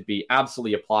 and he should be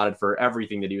absolutely applauded for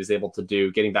everything that he was able to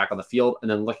do, getting back on the field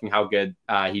and then looking how good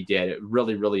he did. It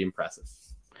really, really impressive.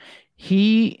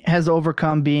 He has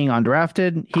overcome being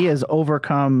undrafted. He has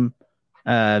overcome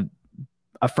a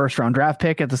first-round draft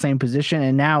pick at the same position,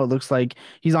 and now it looks like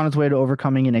he's on his way to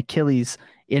overcoming an Achilles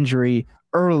injury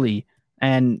early.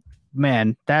 And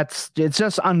man, it's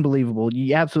just unbelievable.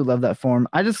 You absolutely love that form.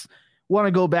 I just want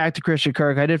to go back to Christian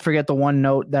Kirk. I did forget the one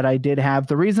note that I did have.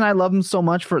 The reason I love him so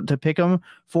much to pick him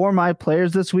for my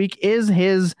players this week is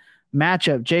his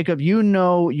matchup. Jacob, you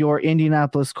know your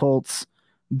Indianapolis Colts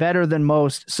better than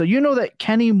most. So you know that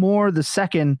Kenny Moore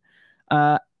II,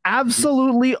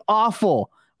 absolutely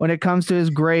awful when it comes to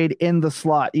his grade in the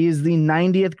slot. He is the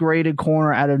 90th graded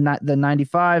corner out of the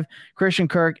 95. Christian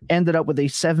Kirk ended up with a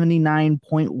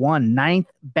 79.1, ninth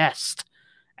best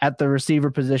at the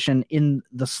receiver position in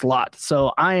the slot.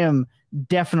 So I am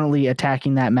definitely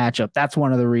attacking that matchup. That's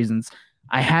one of the reasons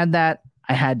I had that.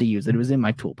 I had to use it. It was in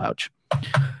my tool pouch.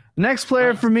 Next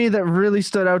player for me that really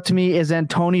stood out to me is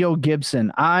Antonio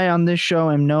Gibson. I, on this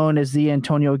show, am known as the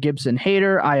Antonio Gibson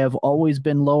hater. I have always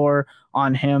been lower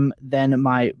on him than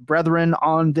my brethren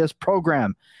on this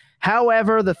program.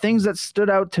 However, the things that stood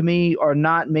out to me are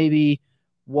not maybe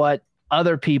what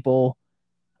other people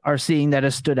are seeing that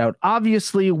has stood out.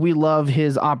 Obviously, we love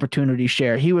his opportunity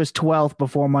share. He was 12th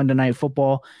before Monday Night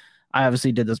Football. I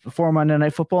obviously did this before Monday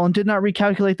Night Football and did not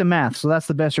recalculate the math, so that's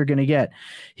the best you're going to get.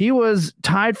 He was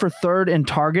tied for third in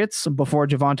targets before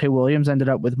Javonte Williams ended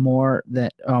up with more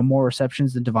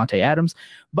receptions than Devontae Adams.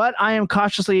 But I am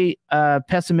cautiously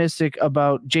pessimistic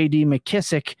about J.D.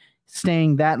 McKissick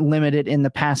staying that limited in the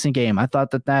passing game. I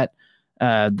thought that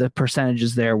the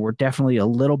percentages there were definitely a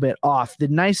little bit off.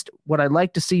 What I'd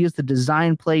like to see is the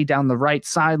design play down the right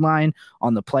sideline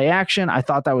on the play action. I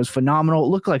thought that was phenomenal. It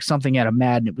looked like something out of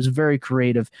Madden. It was very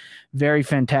creative, very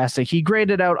fantastic. He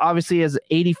graded out obviously as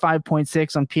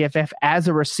 85.6 on PFF as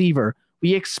a receiver.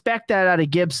 We expect that out of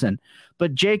Gibson.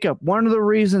 But Jacob, one of the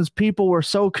reasons people were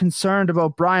so concerned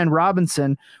about Brian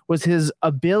Robinson was his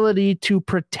ability to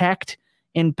protect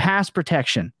in pass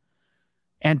protection.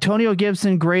 Antonio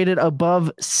Gibson graded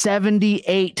above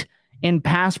 78 in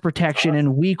pass protection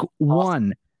in week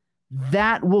 1.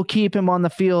 That will keep him on the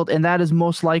field, and that is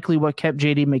most likely what kept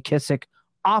J.D. McKissick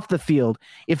off the field.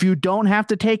 If you don't have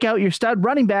to take out your stud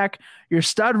running back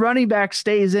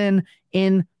stays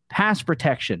in pass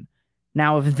protection.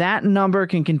 Now, if that number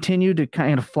can continue to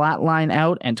kind of flatline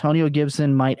out, Antonio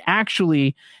Gibson might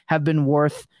actually have been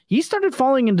worth. He started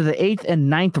falling into the 8th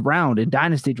and 9th round in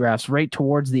dynasty drafts right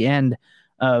towards the end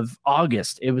of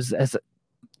August. It was as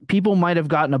people might have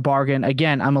gotten a bargain.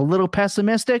 Again, I'm a little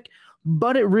pessimistic,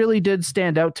 but it really did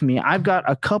stand out to me. I've got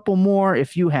a couple more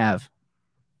if you have.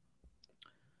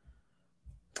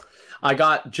 I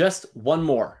got just one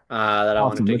more that I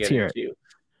wanted to get into.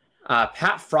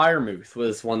 Pat Freiermuth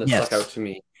was one that stuck out to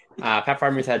me. Pat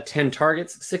Freiermuth had 10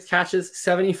 targets, 6 catches,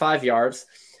 75 yards.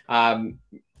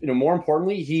 More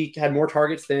importantly, he had more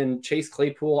targets than Chase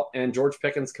Claypool and George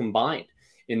Pickens combined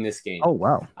in this game. Oh,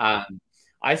 wow.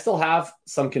 I still have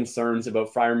some concerns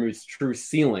about Freiermuth's true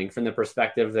ceiling from the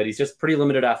perspective that he's just pretty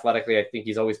limited athletically. I think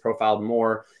he's always profiled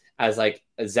more as like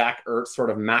a Zach Ertz sort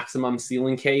of maximum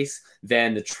ceiling case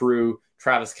than the true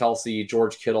Travis Kelce,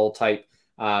 George Kittle type,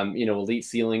 elite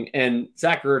ceiling. And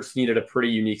Zach Ertz needed a pretty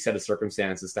unique set of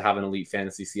circumstances to have an elite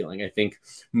fantasy ceiling. I think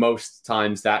most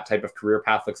times that type of career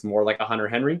path looks more like a Hunter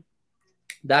Henry.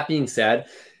 That being said,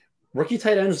 rookie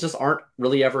tight ends just aren't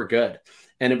really ever good.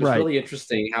 And it was really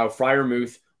interesting how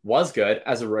Freiermuth was good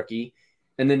as a rookie,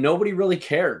 and then nobody really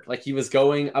cared. Like, he was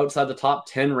going outside the top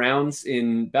 10 rounds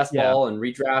in best ball and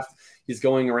redraft. He's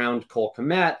going around Cole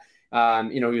Kmet.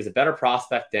 He was a better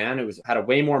prospect then. Had a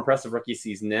way more impressive rookie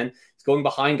season then. He's going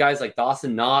behind guys like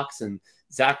Dawson Knox and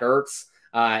Zach Ertz.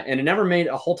 And it never made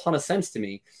a whole ton of sense to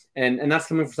me. And that's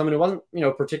coming from someone who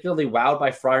wasn't, particularly wowed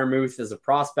by Freiermuth as a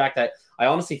prospect. I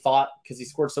honestly thought, because he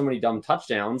scored so many dumb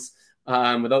touchdowns,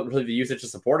 without really the usage to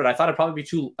support it, I thought I'd probably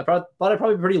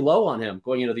be pretty low on him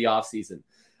going into the offseason.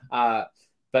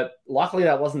 But luckily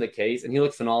that wasn't the case, and he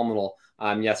looked phenomenal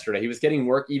yesterday. He was getting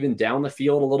work even down the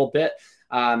field a little bit.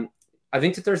 I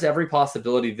think that there's every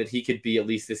possibility that he could be, at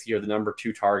least this year, the number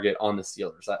 2 target on the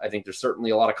Steelers. I think there's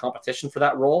certainly a lot of competition for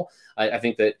that role. I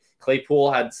think that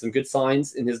Claypool had some good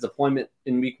signs in his deployment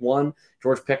in week 1.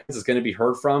 George Pickens is going to be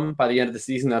heard from by the end of the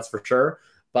season, that's for sure.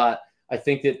 But I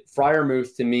think that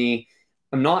Freiermuth, to me,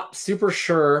 I'm not super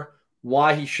sure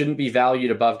why he shouldn't be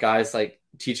valued above guys like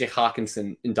TJ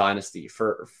Hawkinson in Dynasty,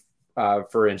 for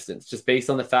instance, just based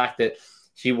on the fact that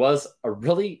he was a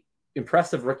really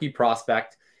impressive rookie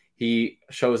prospect. He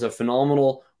shows a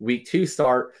phenomenal week 2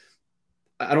 start.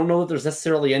 I don't know that there's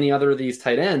necessarily any other of these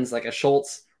tight ends like a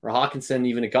Schultz or a Hawkinson,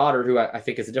 even a Goddard, who I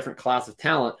think is a different class of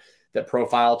talent that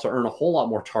profile to earn a whole lot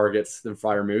more targets than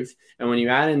Freiermuth. And when you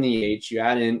add in the H, you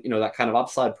add in, that kind of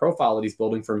upside profile that he's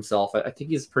building for himself, I think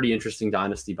he's a pretty interesting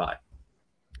dynasty buy.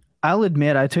 I'll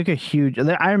admit I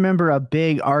remember a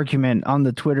big argument on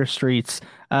the Twitter streets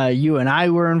you and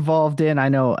I were involved in. I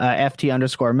know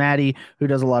FT_Maddie, who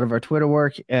does a lot of our Twitter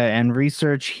work and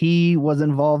research, he was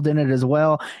involved in it as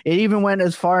well. It even went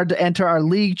as far to enter our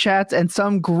league chats and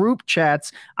some group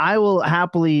chats. I will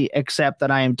happily accept that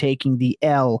I am taking the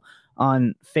L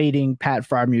on fading Pat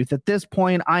Freiermuth. At this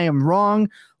point, I am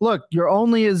wrong. Look, you're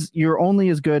only as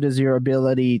good as your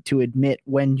ability to admit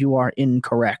when you are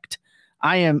incorrect.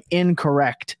 I am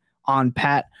incorrect on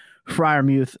Pat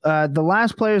Freiermuth. The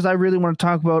last players I really want to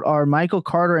talk about are Michael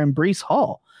Carter and Breece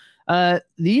Hall.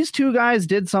 These two guys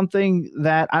did something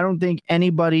that I don't think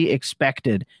anybody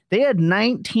expected. They had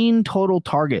 19 total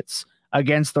targets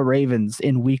against the Ravens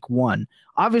in week 1.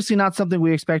 Obviously not something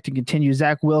we expect to continue.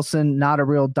 Zach Wilson, not a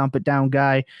real dump it down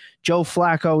guy. Joe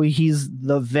Flacco, he's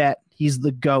the vet. He's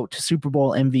the GOAT, Super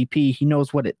Bowl MVP. He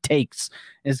knows what it takes.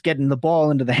 Is getting the ball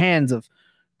into the hands of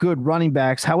good running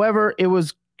backs. However,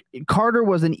 Carter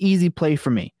was an easy play for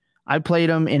me. I played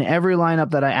him in every lineup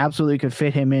that I absolutely could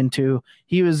fit him into.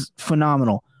 He was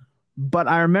phenomenal. But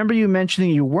I remember you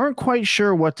mentioning you weren't quite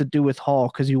sure what to do with Hall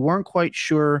because you weren't quite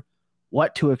sure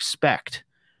what to expect.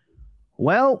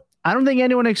 Well, I don't think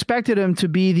anyone expected him to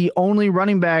be the only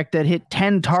running back that hit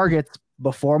 10 targets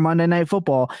before Monday Night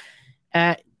Football.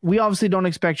 We obviously don't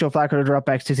expect Joe Flacco to drop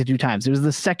back 62 times. It was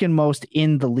the second most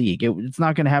in the league. It's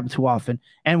not going to happen too often.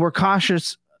 And we're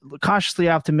cautiously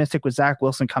optimistic with Zach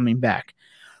Wilson coming back.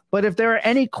 But if there are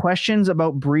any questions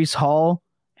about Breece Hall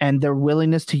and their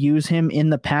willingness to use him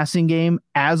in the passing game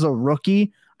as a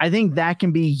rookie, I think that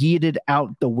can be yeeted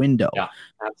out the window. Yeah,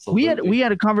 absolutely. We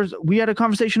had a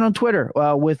conversation on Twitter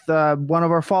with one of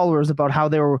our followers about how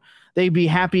they'd be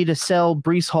happy to sell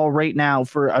Breece Hall right now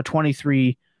for a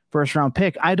 23 first-round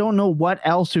pick. I don't know what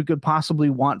else you could possibly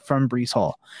want from Breece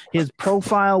Hall. His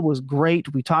profile was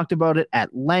great. We talked about it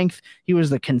at length. He was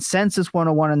the consensus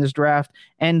 101 in this draft,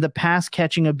 and the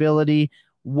pass-catching ability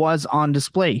was on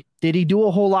display. Did he do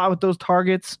a whole lot with those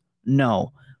targets?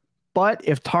 No. But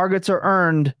if targets are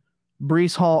earned,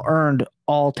 Breece Hall earned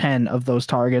all 10 of those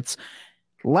targets.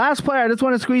 Last player, I just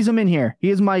want to squeeze him in here. He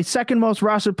is my second most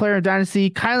rostered player in Dynasty,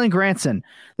 Kylan Granson.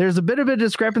 There's a bit of a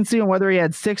discrepancy on whether he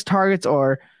had 6 targets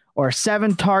or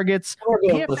 7 targets.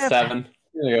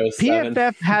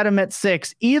 PFF had him at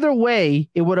 6. Either way,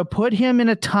 it would have put him in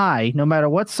a tie, no matter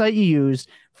what site you used,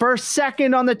 for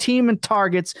second on the team in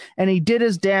targets, and he did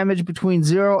his damage between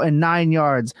 0 and 9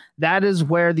 yards. That is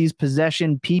where these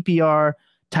possession PPR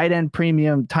tight end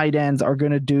premium tight ends are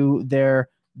going to do their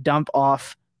dump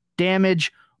off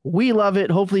damage. We love it.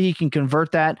 Hopefully he can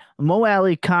convert that. Mo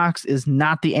Alley Cox is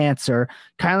not the answer.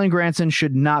 Kylan Granson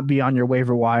should not be on your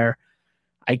waiver wire.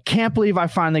 I can't believe I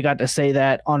finally got to say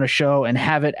that on a show and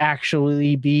have it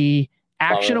actually be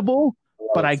actionable,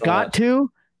 but I got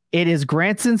to. It is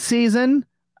Granson season.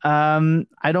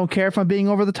 I don't care if I'm being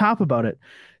over the top about it.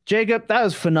 Jacob, that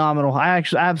was phenomenal. I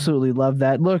actually absolutely love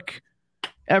that. Look,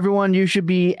 everyone, you should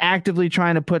be actively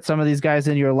trying to put some of these guys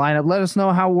in your lineup. Let us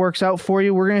know how it works out for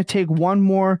you. We're going to take one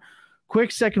more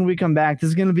quick second we come back. This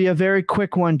is going to be a very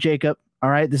quick one, Jacob. All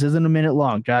right, this isn't a minute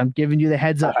long. I'm giving you the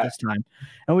heads up this time.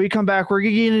 And when we come back, we're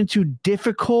going to get into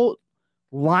difficult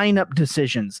lineup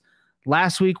decisions.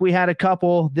 Last week we had a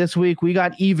couple. This week we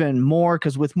got even more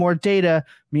because with more data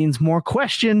means more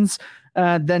questions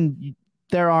than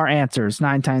there are answers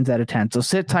 9 times out of 10. So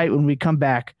sit tight when we come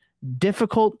back.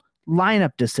 Difficult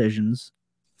lineup decisions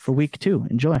for week 2.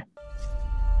 Enjoy.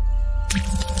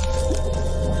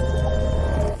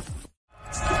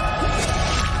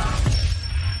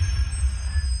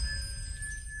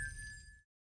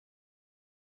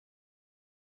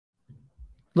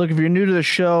 Look, if you're new to the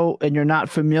show and you're not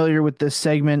familiar with this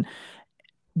segment,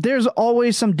 there's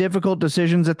always some difficult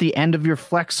decisions at the end of your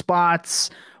flex spots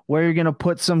where you're going to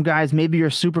put some guys, maybe your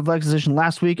super flex position.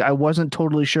 Last week, I wasn't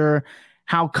totally sure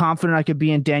how confident I could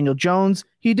be in Daniel Jones.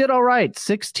 He did all right.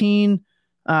 16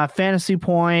 fantasy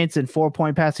points and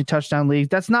 4-point passing touchdown leagues.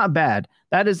 That's not bad.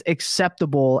 That is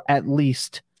acceptable, at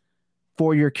least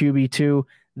for your QB2.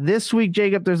 This week,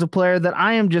 Jacob, there's a player that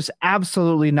I am just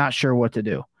absolutely not sure what to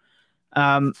do.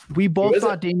 We both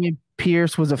thought Dameon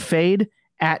Pierce was a fade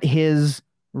at his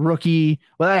rookie,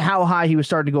 well, how high he was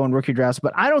starting to go in rookie drafts,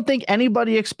 but I don't think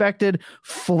anybody expected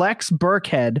Flex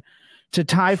Burkhead to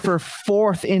tie for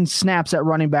 4th in snaps at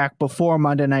running back before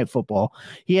Monday Night Football.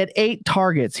 He had 8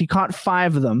 targets. He caught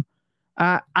 5 of them.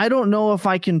 I don't know if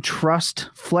I can trust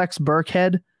Flex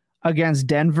Burkhead against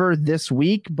Denver this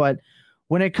week, but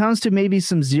when it comes to maybe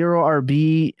some zero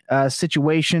RB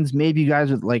situations, maybe you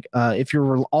guys would like, if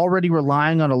you're already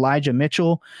relying on Elijah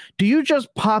Mitchell, do you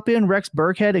just pop in Rex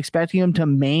Burkhead expecting him to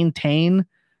maintain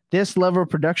this level of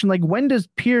production? Like, when does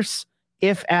Pierce,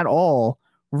 if at all,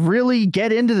 really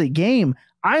get into the game?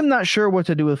 I'm not sure what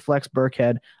to do with Flex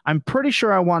Burkhead. I'm pretty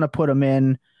sure I want to put him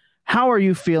in. How are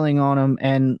you feeling on him,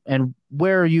 and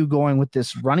where are you going with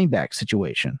this running back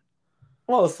situation?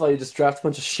 Well, that's why you just draft a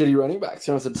bunch of shitty running backs.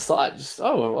 You don't have to decide. Just,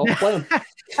 I'll play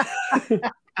them.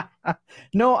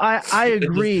 No, I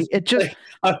agree. It just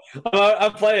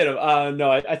I'm playing them.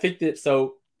 No, I think that.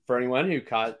 So for anyone who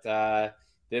caught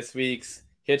this week's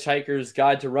Hitchhiker's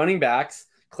Guide to Running Backs,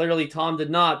 clearly Tom did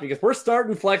not, because we're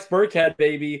starting Flex Burkhead,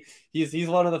 baby. He's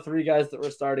one of the 3 guys that we're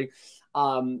starting.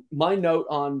 My note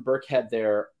on Burkhead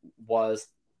there was,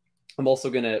 I'm also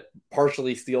going to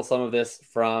partially steal some of this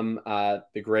from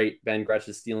the great Ben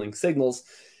Gretch's Stealing Signals,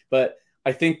 but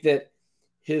I think that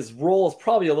his role is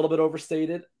probably a little bit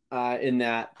overstated in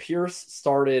that Pierce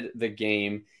started the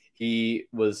game. He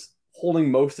was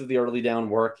holding most of the early down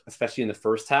work, especially in the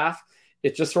first half.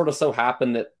 It just sort of so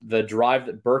happened that the drive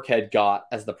that Burkhead got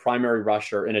as the primary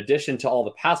rusher, in addition to all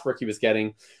the pass work he was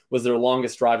getting, was their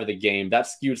longest drive of the game. That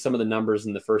skewed some of the numbers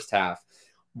in the first half.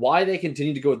 Why they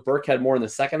continued to go with Burkhead more in the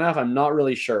second half, I'm not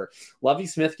really sure. Lovie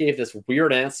Smith gave this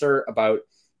weird answer about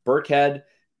Burkhead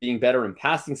being better in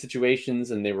passing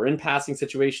situations, and they were in passing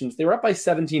situations. They were up by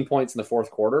 17 points in the fourth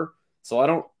quarter, so I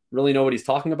don't really know what he's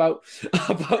talking about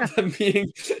them being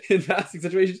in passing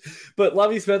situations. But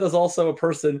Lovie Smith is also a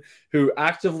person who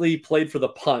actively played for the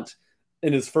punt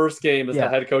in his first game as the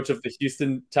head coach of the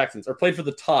Houston Texans, or played for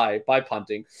the tie by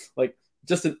punting. Like,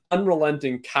 just an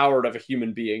unrelenting coward of a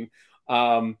human being.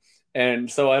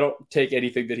 And so I don't take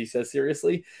anything that he says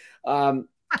seriously. I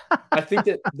think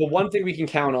that the one thing we can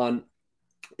count on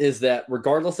is that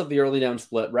regardless of the early down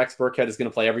split, Rex Burkhead is going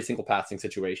to play every single passing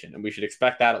situation. And we should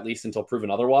expect that at least until proven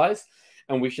otherwise.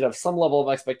 And we should have some level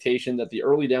of expectation that the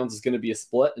early downs is going to be a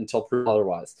split until proven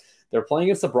otherwise. They're playing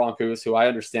against the Broncos, who I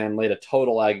understand laid a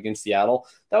total egg against Seattle.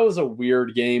 That was a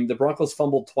weird game. The Broncos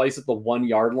fumbled twice at the 1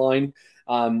 yard line.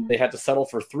 They had to settle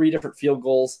for 3 different field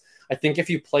goals. I think if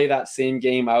you play that same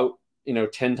game out,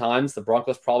 10 times, the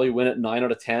Broncos probably win it 9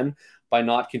 out of 10 by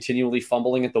not continually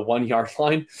fumbling at the 1 yard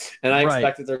line. And I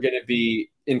expect that they're going to be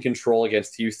in control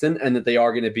against Houston, and that they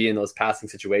are going to be in those passing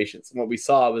situations. And what we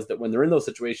saw was that when they're in those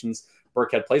situations,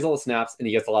 Burkhead plays all the snaps and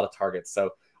he gets a lot of targets.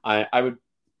 So I would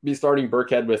be starting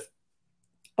Burkhead with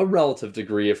a relative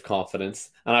degree of confidence,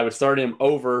 and I would start him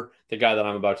over the guy that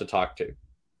I'm about to talk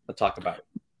about.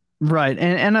 Right.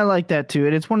 And I like that too.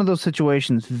 And it's one of those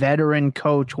situations, veteran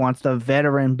coach wants the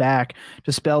veteran back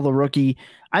to spell the rookie.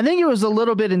 I think it was a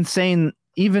little bit insane.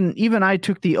 Even I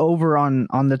took the over on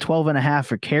the 12.5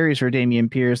 for carries for Dameon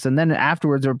Pierce. And then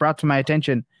afterwards, it brought to my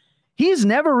attention, he's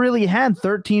never really had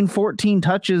 13, 14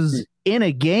 touches in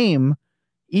a game,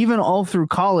 even all through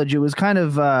college. It was kind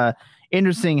of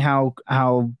interesting how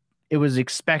it was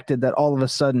expected that all of a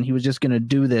sudden he was just going to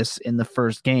do this in the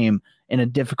first game in a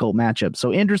difficult matchup.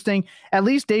 So interesting. At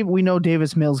least we know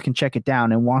Davis Mills can check it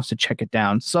down and wants to check it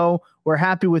down. So we're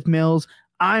happy with Mills.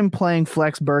 I'm playing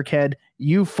Flex Burkhead.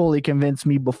 You fully convinced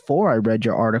me before I read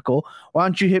your article. Why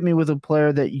don't you hit me with a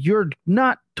player that you're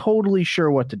not totally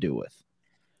sure what to do with?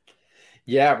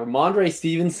 Yeah, Ramondre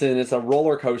Stevenson is a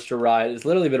roller coaster ride. It's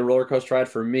literally been a roller coaster ride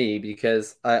for me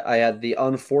because I had the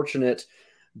unfortunate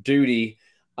duty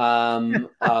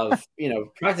of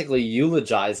practically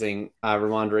eulogizing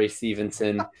Ramondre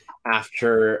Stevenson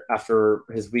after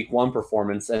his week 1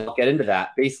 performance, and I'll get into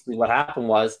that. Basically, what happened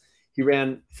was he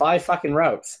ran 5 fucking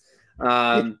routes.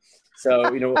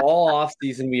 So all off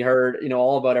season we heard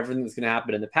all about everything that's going to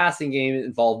happen in the passing game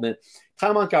involvement.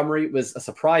 Ty Montgomery was a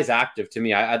surprise active to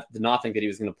me. I did not think that he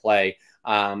was going to play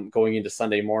going into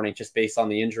Sunday morning, just based on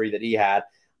the injury that he had.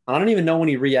 I don't even know when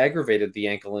he re-aggravated the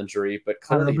ankle injury, but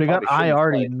clearly he got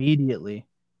IR'd immediately.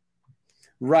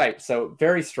 Right. So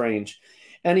very strange.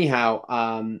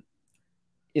 Anyhow,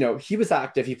 he was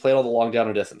active. He played all the long down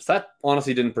and distance. That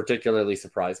honestly didn't particularly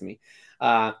surprise me.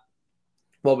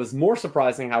 What was more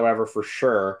surprising, however, for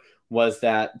sure, was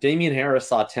that Damian Harris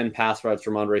saw 10 pass routes.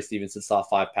 Ramondre Stevenson saw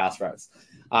 5 pass routes.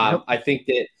 I think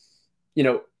that,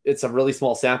 it's a really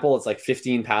small sample. It's like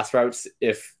 15 pass routes.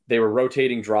 If they were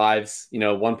rotating drives,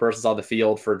 one person's on the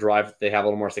field for a drive, they have a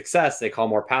little more success. They call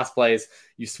more pass plays.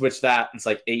 You switch that, it's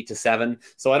like 8 to 7.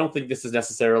 So I don't think this is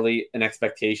necessarily an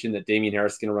expectation that Damian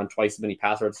Harris is going to run twice as many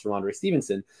pass routes from Ramondre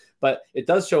Stevenson, but it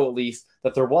does show at least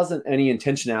that there wasn't any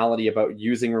intentionality about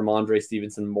using Ramondre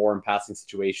Stevenson more in passing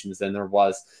situations than there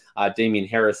was Damian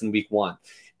Harris in week 1.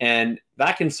 And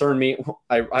that concerned me.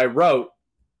 I wrote,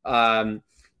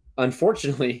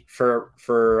 unfortunately for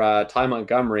Ty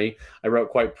Montgomery, I wrote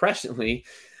quite presciently,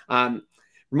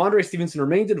 Ramondre Stevenson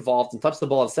remained involved and touched the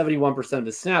ball at 71% of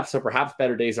his snaps, so perhaps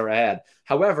better days are ahead.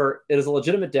 However, it is a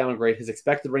legitimate downgrade. His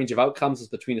expected range of outcomes is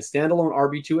between a standalone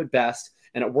RB2 at best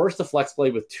and at worst a flex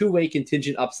play with two-way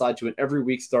contingent upside to an every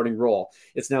week starting role.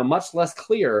 It's now much less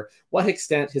clear what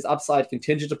extent his upside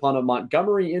contingent upon a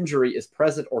Montgomery injury is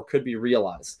present or could be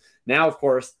realized. Now, of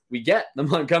course, we get the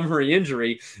Montgomery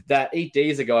injury that 8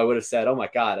 days ago I would have said, oh my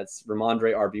God, it's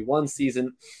Ramondre RB1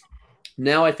 season.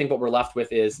 Now I think what we're left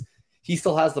with is he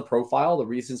still has the profile, the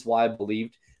reasons why I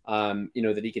believed,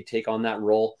 that he could take on that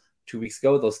role 2 weeks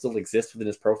ago. Those still exist within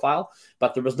his profile,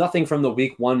 but there was nothing from the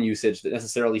week 1 usage that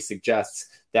necessarily suggests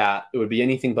that it would be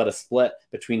anything but a split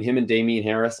between him and Damian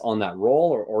Harris on that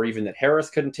role, or even that Harris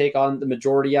couldn't take on the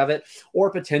majority of it, or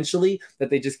potentially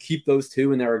that they just keep those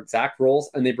two in their exact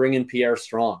roles and they bring in Pierre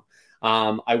Strong.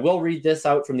 I will read this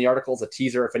out from the article as a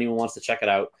teaser if anyone wants to check it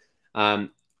out.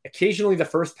 Occasionally, the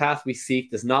first path we seek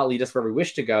does not lead us where we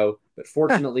wish to go, but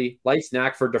fortunately, life's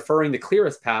knack for deferring the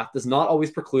clearest path does not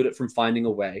always preclude it from finding a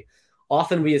way.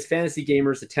 Often, we as fantasy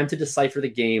gamers attempt to decipher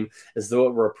the game as though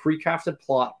it were a pre-crafted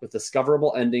plot with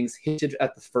discoverable endings hinted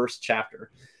at the first chapter.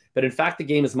 But in fact, the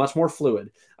game is much more fluid.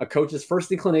 A coach's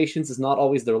first inclinations is not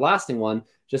always their lasting one,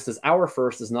 just as our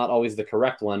first is not always the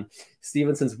correct one.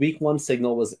 Stevenson's week 1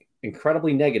 signal was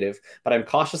incredibly negative, but I'm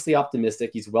cautiously optimistic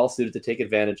he's well suited to take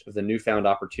advantage of the newfound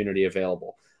opportunity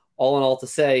available. All in all, to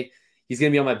say, he's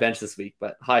going to be on my bench this week,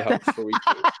 but high hopes for week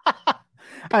 2.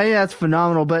 I think that's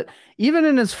phenomenal. But even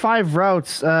in his 5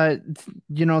 routes, they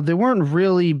weren't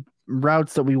really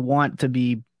routes that we want to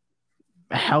be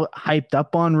hyped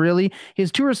up on, really.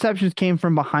 His 2 receptions came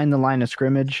from behind the line of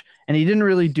scrimmage, and he didn't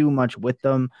really do much with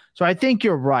them. So I think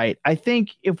you're right. I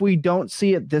think if we don't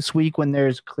see it this week when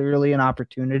there's clearly an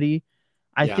opportunity,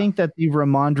 I think that the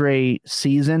Ramondre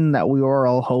season that we were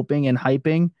all hoping and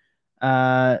hyping,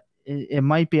 it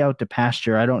might be out to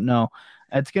pasture. I don't know.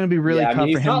 It's going to be really tough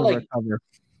for him to recover.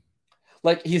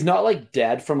 Like, he's not like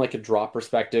dead from like a drop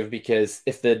perspective, because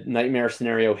if the nightmare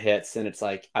scenario hits and it's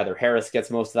like either Harris gets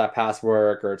most of that pass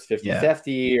work or it's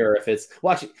 50-50 or if it's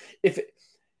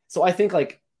so I think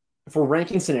like if we're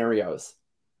ranking scenarios,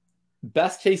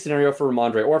 best case scenario for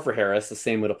Ramondre or for Harris, the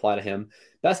same would apply to him.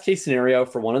 Best case scenario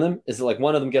for one of them is that like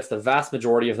one of them gets the vast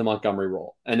majority of the Montgomery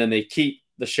role and then they keep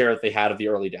the share that they had of the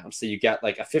early downs. So you get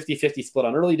like a 50-50 split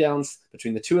on early downs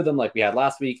between the two of them, like we had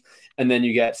last week. And then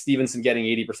you get Stevenson getting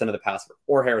 80% of the pass work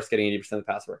or Harris getting 80% of the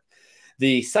pass work.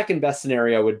 The second best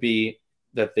scenario would be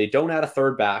that they don't add a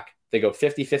third back. They go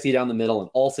 50-50 down the middle in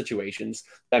all situations.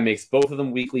 That makes both of them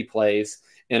weekly plays.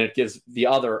 And it gives the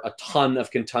other a ton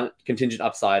of contingent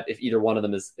upside if either one of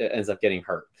them ends up getting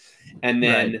hurt. And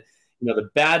then,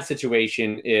 the bad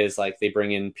situation is like they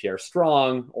bring in Pierre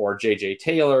Strong or JJ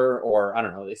Taylor, or I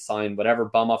don't know, they sign whatever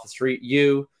bum off the street,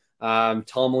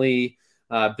 Tom Lee,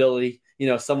 Billy,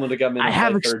 someone to come in. I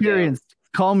have experience.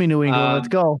 Call me New England. Let's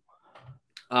go.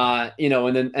 And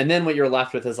then what you're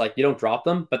left with is like, you don't drop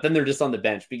them, but then they're just on the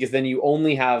bench, because then you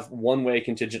only have one-way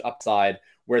contingent upside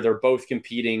where they're both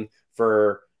competing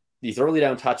for these early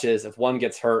down touches. If one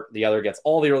gets hurt, the other gets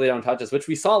all the early down touches, which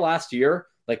we saw last year.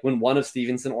 Like when one of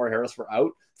Stevenson or Harris were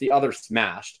out, the other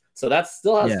smashed. So that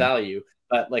still has value,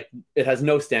 but like it has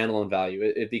no standalone value.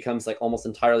 It becomes like almost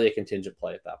entirely a contingent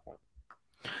play at that point.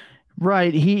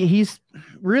 Right. He's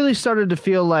really started to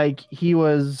feel like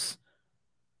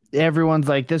everyone's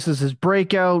like, this is his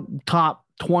breakout top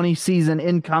 20 season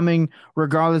incoming,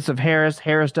 regardless of Harris.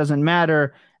 Harris doesn't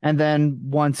matter. And then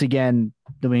once again,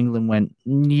 New England went,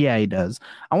 yeah, he does.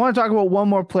 I want to talk about one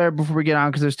more player before we get on,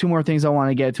 because there's 2 more things I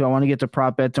want to get to. I want to get to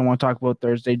prop bets. I want to talk about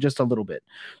Thursday just a little bit.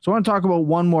 So I want to talk about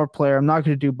one more player. I'm not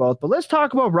going to do both, but let's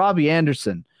talk about Robbie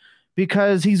Anderson,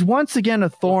 because he's once again a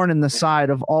thorn in the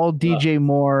side of all DJ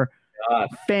Moore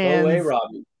fans, no way,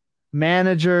 Robbie.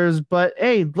 Managers. But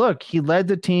hey, look, he led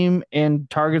the team in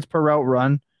targets per route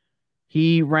run.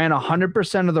 He ran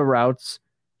 100% of the routes.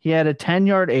 He had a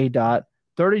 10-yard ADOT.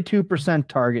 32%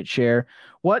 target share.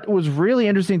 What was really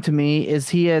interesting to me is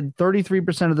he had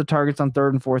 33% of the targets on 3rd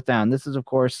and 4th down. This is, of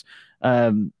course,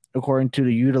 according to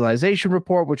the utilization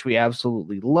report, which we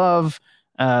absolutely love.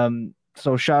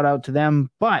 So shout out to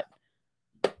them. But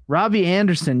Robbie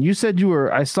Anderson,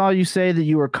 I saw you say that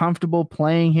you were comfortable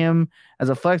playing him as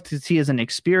a flex because he is an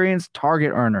experienced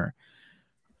target earner.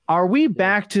 Are we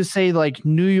back to say like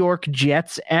New York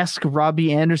Jets-esque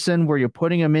Robbie Anderson where you're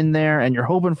putting him in there and you're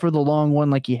hoping for the long one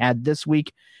like he had this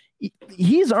week?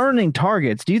 He's earning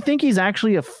targets. Do you think he's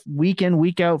actually a week in,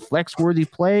 week out flex-worthy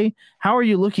play? How are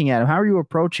you looking at him? How are you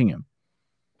approaching him?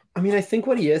 I mean, I think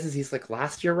what he is he's like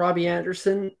last year Robbie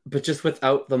Anderson, but just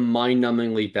without the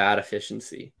mind-numbingly bad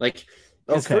efficiency. Like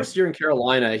his first year in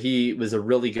Carolina, he was a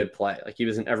really good play. Like he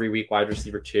was an every week wide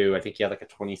receiver 2. I think he had like a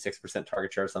 26%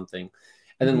 target share or something.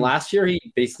 And then last year he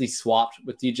basically swapped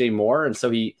with DJ Moore, and so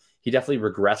he definitely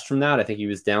regressed from that. I think he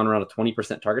was down around a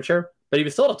 20% target share, but he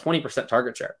was still at a 20%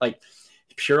 target share. Like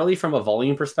purely from a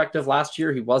volume perspective, last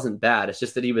year he wasn't bad. It's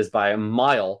just that he was by a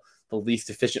mile the least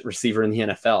efficient receiver in the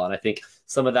NFL. And I think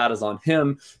some of that is on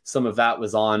him. Some of that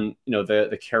was on,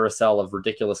 the carousel of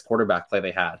ridiculous quarterback play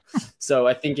they had. So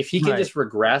I think if he can just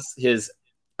regress his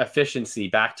efficiency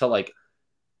back to like,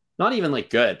 not even like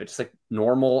good, but just like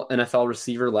normal NFL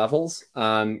receiver levels,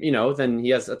 then he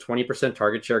has a 20%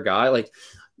 target share guy. Like,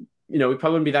 he probably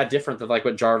wouldn't be that different than like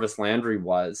what Jarvis Landry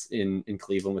was in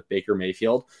Cleveland with Baker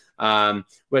Mayfield,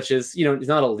 which is, he's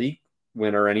not a league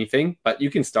winner or anything, but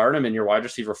you can start him in your wide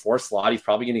receiver 4 slot. He's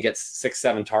probably going to get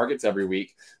 6-7 targets every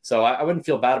week. So I wouldn't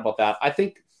feel bad about that. I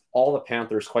think all the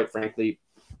Panthers, quite frankly,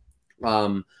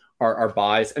 are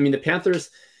buys. I mean, the Panthers,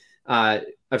 I've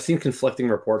seen conflicting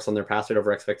reports on their pass rate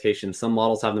over expectations. Some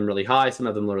models have them really high, some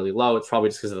have them really low. It's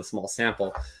probably just because of the small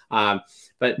sample.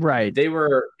 But they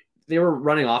were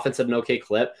running offense at an okay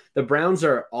clip. The Browns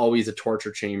are always a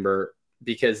torture chamber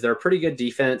because they're a pretty good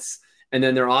defense. And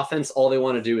then their offense, all they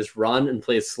want to do is run and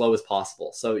play as slow as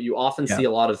possible. So you often see a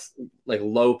lot of like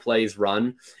low plays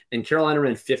run, and Carolina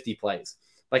ran 50 plays.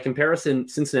 By comparison,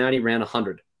 Cincinnati ran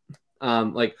 100.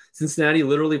 Like Cincinnati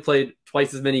literally played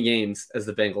twice as many games as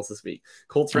the Bengals this week.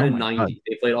 Colts ran 90. God.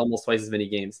 They played almost twice as many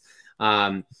games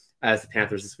as the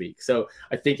Panthers this week. So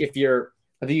I think you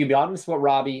can be honest about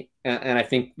Robbie, and I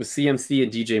think with CMC and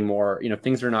DJ Moore,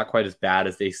 things are not quite as bad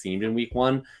as they seemed in week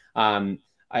 1.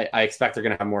 I expect they're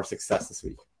going to have more success this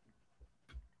week.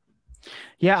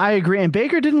 Yeah, I agree. And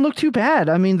Baker didn't look too bad.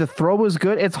 I mean, the throw was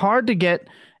good. It's hard to get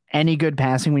any good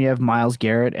passing when you have Myles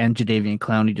Garrett and Jadeveon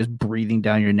Clowney just breathing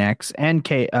down your necks. And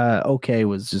OK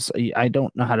was just, I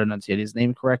don't know how to enunciate his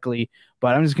name correctly,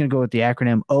 but I'm just going to go with the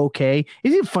acronym OK.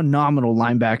 He's a phenomenal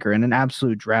linebacker and an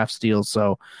absolute draft steal.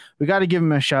 So we got to give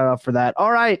him a shout out for that.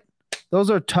 All right. Those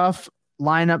are tough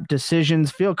lineup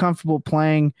decisions. Feel comfortable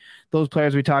playing those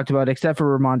players we talked about, except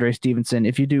for Ramondre Stevenson.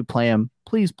 If you do play him,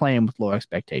 please play him with low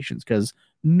expectations, because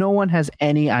no one has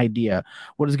any idea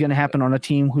what is going to happen on a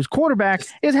team whose quarterback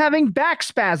is having back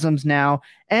spasms now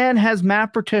and has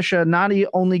Matt Patricia not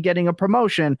only getting a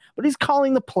promotion, but he's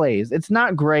calling the plays. It's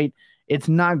not great. It's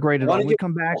not great at all. We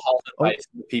come back.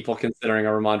 People considering a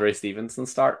Ramondre Stevenson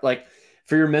start, like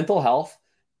for your mental health,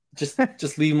 just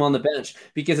leave him on the bench,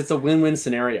 because it's a win-win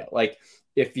scenario. Like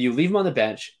if you leave him on the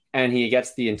bench and he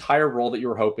gets the entire role that you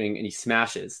were hoping and he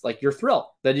smashes, like you're thrilled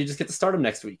that you just get to start him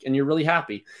next week and you're really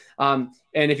happy. And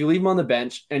if you leave him on the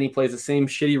bench and he plays the same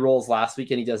shitty roles last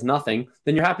week and he does nothing,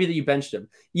 then you're happy that you benched him.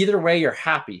 Either way, you're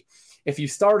happy. If you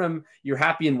start him, you're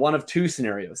happy in one of two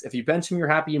scenarios. If you bench him, you're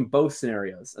happy in both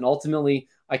scenarios. And ultimately,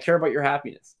 I care about your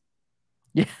happiness.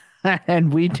 Yeah.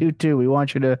 And we do too. We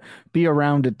want you to be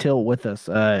around to tilt with us,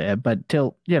 but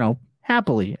tilt,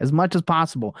 happily as much as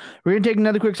possible. We're going to take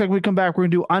another quick second. We come back. We're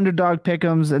going to do underdog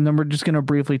pickems, and then we're just going to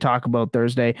briefly talk about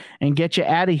Thursday and get you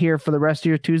out of here for the rest of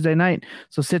your Tuesday night.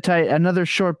 So sit tight. Another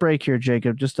short break here,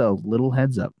 Jacob. Just a little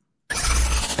heads up.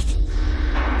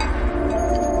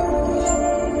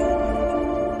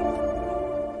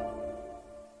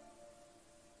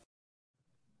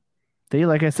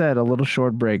 Like I said, a little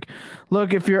short break.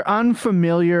 Look, if you're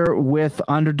unfamiliar with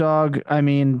Underdog, I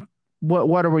mean,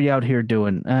 what are we out here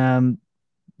doing?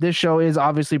 This show is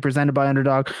obviously presented by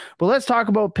Underdog, but let's talk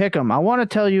about Pickem. I want to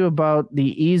tell you about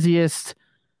the easiest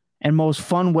and most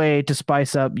fun way to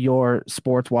spice up your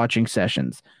sports watching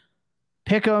sessions.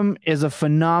 Pickem is a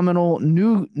phenomenal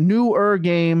newer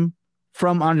game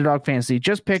from Underdog Fantasy.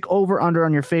 Just pick over under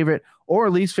on your favorite or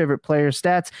least favorite player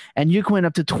stats, and you can win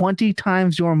up to 20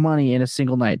 times your money in a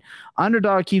single night.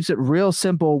 Underdog keeps it real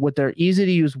simple with their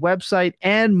easy-to-use website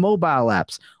and mobile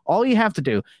apps. All you have to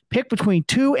do, pick between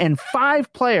 2 and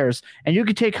 5 players, and you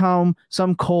can take home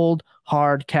some cold,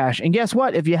 hard cash. And guess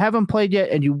what? If you haven't played yet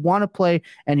and you want to play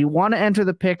and you want to enter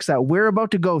the picks that we're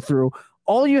about to go through,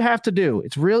 All you have to do,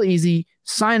 it's real easy.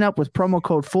 Sign up with promo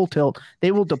code Full Tilt.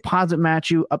 They will deposit match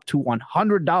you up to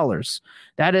 $100.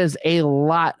 That is a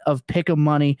lot of Pickem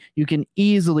money. You can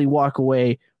easily walk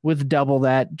away with double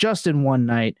that just in one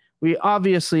night. We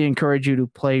obviously encourage you to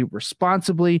play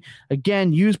responsibly.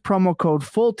 Again, use promo code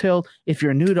Full Tilt if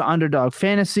you're new to Underdog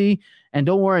Fantasy. And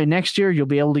don't worry, next year you'll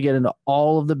be able to get into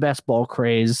all of the best ball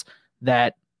craze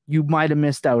that you might have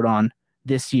missed out on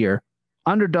this year.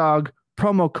 Underdog,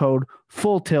 promo code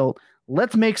Full Tilt.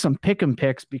 Let's make some Pickem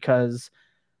picks because,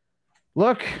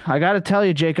 look, I got to tell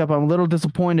you, Jacob, I'm a little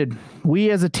disappointed.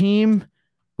 We as a team,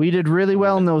 we did really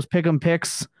well in those Pickem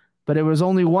picks, but it was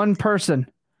only one person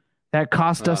that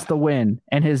cost us the win,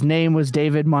 and his name was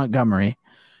David Montgomery.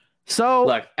 So,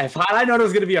 look, if I known it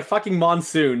was going to be a fucking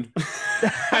monsoon,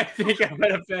 I think I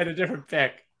would have had a different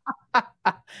pick.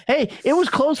 Hey, it was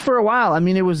close for a while. I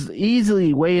mean, it was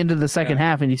easily way into the second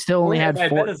half, and he still only had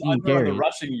 14 carries. The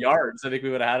rushing yards, I think we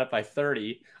would have had it by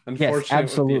 30. Unfortunately, yes,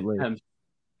 absolutely.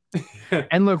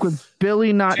 And look, with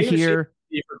Billy not here,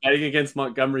 for betting against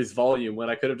Montgomery's volume when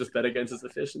I could have just bet against his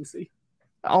efficiency.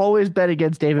 Always bet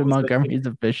against David Montgomery's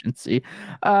efficiency.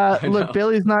 Look,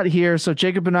 Billy's not here, so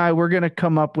Jacob and I, we're going to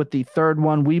come up with the third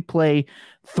one. We play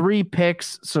 3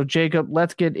 picks. So, Jacob,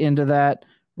 let's get into that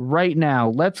right now.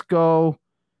 Let's go.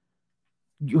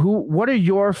 What are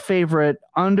your favorite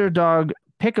Underdog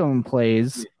Pickem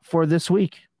plays for this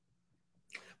week?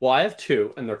 Well, I have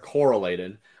 2, and they're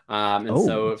correlated.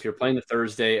 So if you're playing the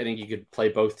Thursday, I think you could play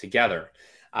both together.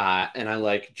 And I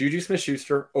like Juju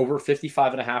Smith-Schuster over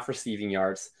 55.5 receiving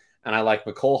yards. And I like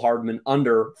Mecole Hardman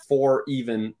under 4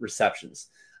 even receptions.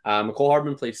 Mecole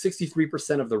Hardman played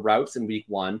 63% of the routes in week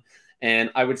 1.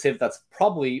 And I would say that that's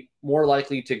probably more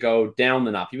likely to go down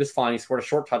than up. He was fine. He scored a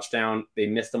short touchdown. They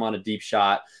missed him on a deep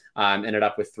shot. Ended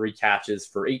up with 3 catches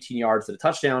for 18 yards and a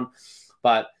touchdown.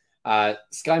 But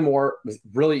Sky Moore was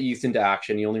really eased into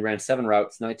action. He only ran 7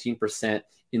 routes, 19%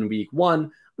 in week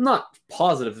 1. I'm not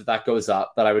positive that goes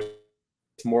up, but I would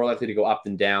it's more likely to go up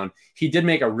than down. He did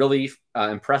make a really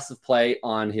impressive play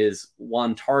on his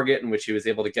one target in which he was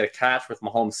able to get a catch with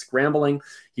Mahomes scrambling.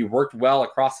 He worked well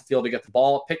across the field to get the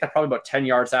ball, picked up probably about 10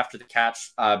 yards after the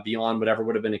catch, beyond whatever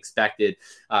would have been expected.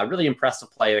 Really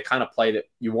impressive play, the kind of play that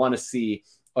you want to see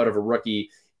out of a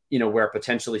rookie, where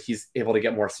potentially he's able to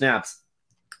get more snaps.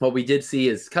 What we did see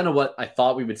is kind of what I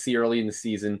thought we would see early in the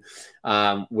season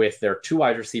with their 2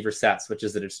 wide receiver sets, which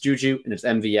is that it's Juju and it's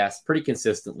MVS pretty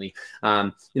consistently.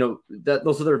 Those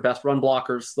are their best run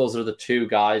blockers. Those are the 2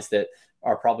 guys that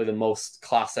are probably the most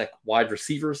classic wide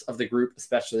receivers of the group,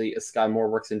 especially as Sky Moore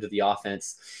works into the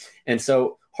offense. And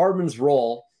so Hardman's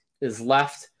role is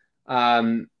left,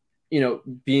 being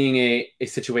a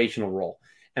situational role.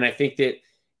 And I think that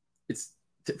it's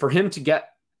for him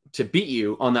to beat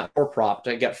you on that 4 prop,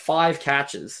 to get 5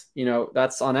 catches,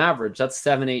 that's on average, that's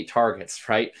 7-8 targets,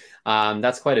 right?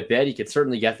 That's quite a bit. He could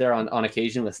certainly get there on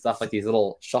occasion with stuff like these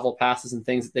little shuffle passes and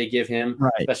things that they give him,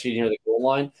 right, especially near the goal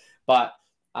line. But,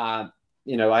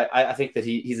 I think that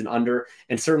he's an under.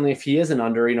 And certainly if he is an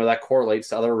under, that correlates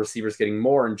to other receivers getting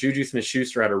more. And Juju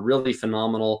Smith-Schuster had a really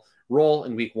phenomenal role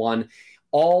in week 1.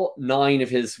 All 9 of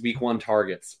his week 1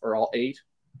 targets, or all 8,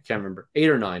 I can't remember, 8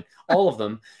 or 9, all of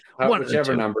them,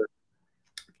 whichever number,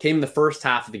 came in the first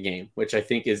half of the game, which I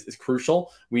think is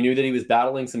crucial. We knew that he was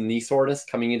battling some knee soreness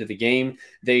coming into the game.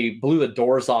 They blew the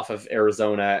doors off of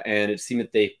Arizona, and it seemed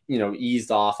that they,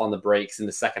 eased off on the brakes in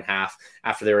the second half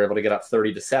after they were able to get up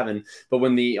 30-7. But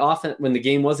when the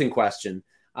game was in question,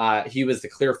 he was the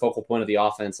clear focal point of the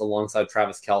offense alongside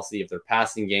Travis Kelce of their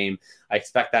passing game. I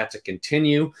expect that to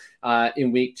continue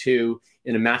in week 2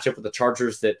 in a matchup with the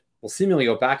Chargers that will seemingly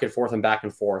go back and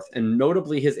forth. And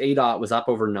notably, his ADOT was up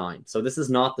over 9. So this is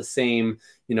not the same,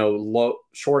 low,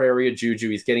 short area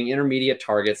Juju. He's getting intermediate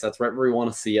targets. That's right where we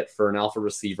want to see it for an alpha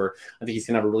receiver. I think he's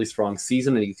going to have a really strong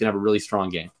season, and he's going to have a really strong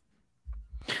game.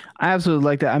 I absolutely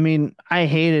like that. I mean,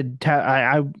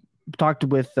 I talked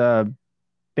with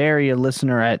Barry, a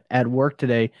listener at work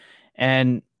today,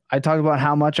 and I talked about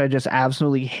how much I just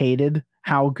absolutely hated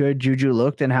how good Juju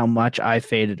looked and how much I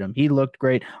faded him. He looked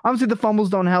great. Obviously, the fumbles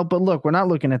don't help, but look, we're not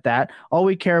looking at that. All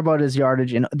we care about is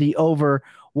yardage, and the over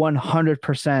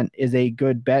 100% is a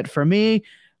good bet for me.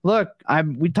 Look,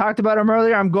 we talked about him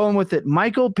earlier. I'm going with it.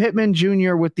 Michael Pittman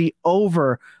Jr. with the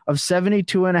over of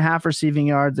 72.5 receiving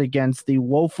yards against the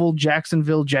woeful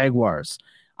Jacksonville Jaguars.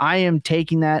 I am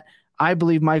taking that. I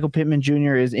believe Michael Pittman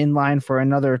Jr. is in line for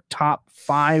another top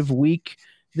 5 week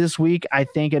this week. I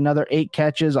think another 8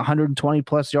 catches, 120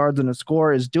 plus yards and a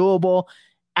score is doable.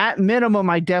 At minimum,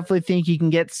 I definitely think he can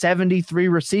get 73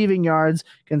 receiving yards,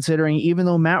 considering even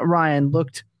though Matt Ryan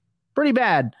looked pretty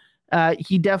bad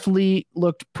he definitely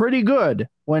looked pretty good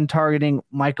when targeting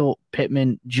Michael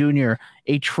Pittman Jr.,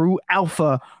 a true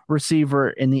alpha receiver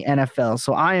in the NFL.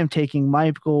 So I am taking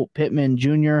Michael Pittman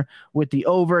Jr. with the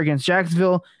over against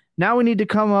Jacksonville. Now we need to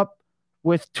come up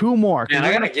with two more. And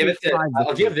I gotta give it to.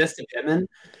 I'll give this to Pittman.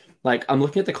 Like, I'm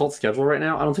looking at the Colts schedule right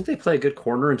now. I don't think they play a good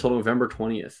corner until November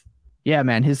 20th. Yeah,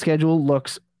 man, his schedule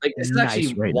looks like this nice is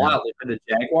actually right wild. now. They play the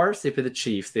Jaguars, they play the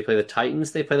Chiefs, they play the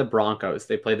Titans, they play the Broncos,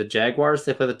 they play the Jaguars,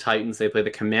 they play the Titans, they play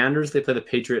the Commanders, they play the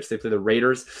Patriots, they play the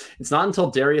Raiders. It's not until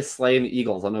Darius Slay and the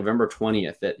Eagles on November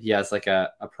 20th that he has like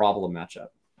a problem matchup.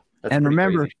 That's and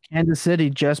remember, crazy. Kansas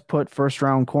City just put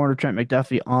first-round corner Trent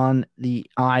McDuffie on the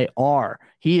IR.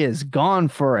 He is gone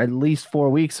for at least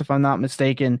 4 weeks, if I'm not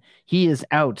mistaken. He is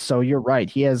out, so you're right.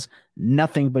 He has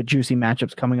nothing but juicy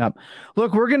matchups coming up.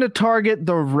 Look, we're going to target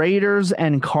the Raiders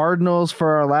and Cardinals for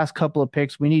our last couple of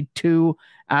picks. We need 2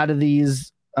 out of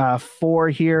these 4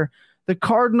 here. The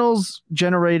Cardinals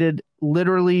generated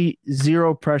literally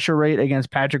 0 pressure rate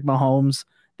against Patrick Mahomes.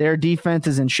 Their defense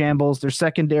is in shambles. Their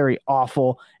secondary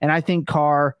awful. And I think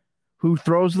Carr, who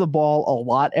throws the ball a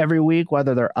lot every week,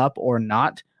 whether they're up or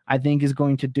not, I think is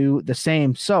going to do the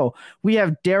same. So we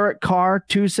have Derek Carr,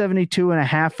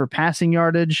 272.5 for passing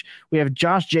yardage. We have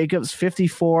Josh Jacobs,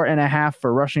 54.5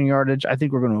 for rushing yardage. I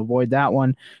think we're going to avoid that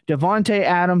one. Devontae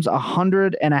Adams,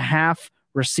 100.5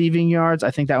 receiving yards.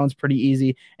 I think that one's pretty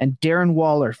easy. And Darren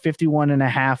Waller,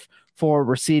 51.5 for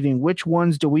receiving. Which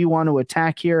ones do we want to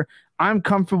attack here? I'm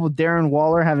comfortable with Darren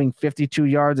Waller having 52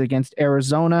 yards against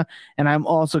Arizona, and I'm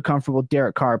also comfortable with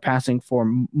Derek Carr passing for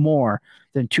more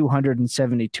than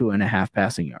 272.5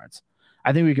 passing yards.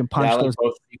 I think we can punch those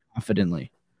both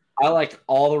confidently. I like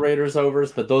all the Raiders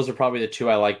overs, but those are probably the 2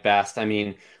 I like best. I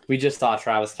mean, we just saw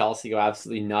Travis Kelce go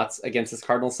absolutely nuts against this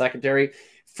Cardinals secondary.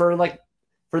 For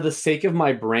the sake of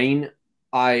my brain,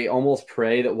 I almost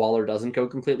pray that Waller doesn't go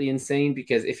completely insane,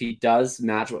 because if he does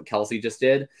match what Kelce just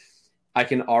did, I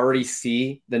can already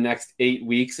see the next 8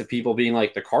 weeks of people being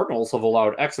like, the Cardinals have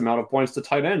allowed X amount of points to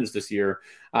tight ends this year.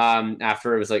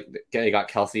 After it was like, they got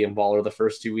Kelce and Waller the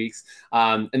first 2 weeks.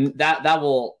 And that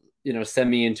will, send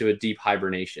me into a deep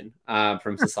hibernation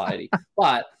from society.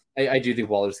 But I do think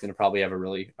Waller's going to probably have a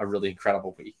really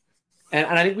incredible week. And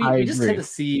I think we just tend to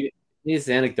see, it's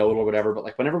anecdotal or whatever, but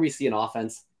like whenever we see an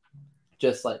offense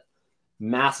just like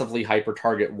massively hyper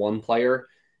target one player,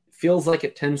 feels like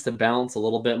it tends to bounce a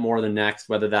little bit more than next,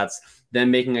 whether that's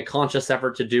them making a conscious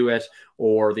effort to do it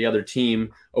or the other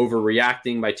team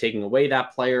overreacting by taking away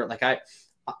that player. Like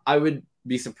I would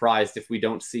be surprised if we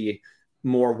don't see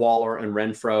more Waller and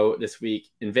Renfro this week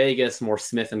in Vegas, more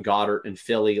Smith and Goddard in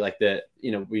Philly. Like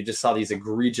we just saw these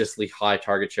egregiously high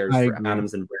target shares for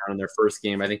Adams and Brown in their first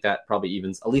game. I think that probably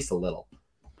evens at least a little.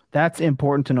 That's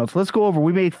important to know. So let's go over.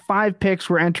 We made 5 picks.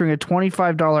 We're entering a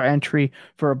 $25 entry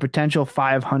for a potential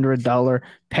 $500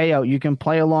 payout. You can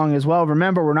play along as well.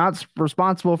 Remember, we're not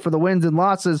responsible for the wins and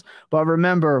losses, but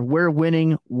remember, we're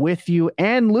winning with you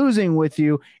and losing with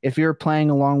you if you're playing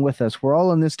along with us. We're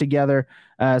all in this together,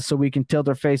 so we can tilt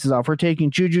our faces off. We're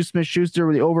taking Juju Smith-Schuster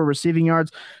with the over receiving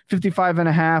yards,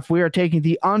 55.5. We are taking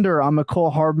the under on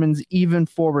McCole Hardman's even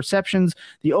 4 receptions,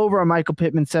 the over on Michael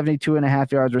Pittman,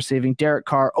 72.5 yards receiving, Derek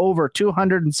Carr over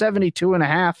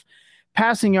 272.5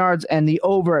 passing yards, and the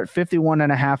over at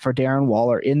 51.5 for Darren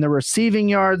Waller in the receiving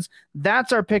yards.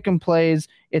 That's our pick and plays.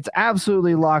 It's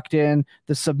absolutely locked in.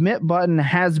 The submit button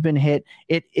has been hit.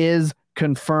 It is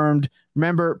confirmed.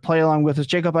 Remember, play along with us.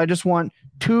 Jacob, I just want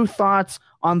 2 thoughts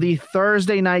on the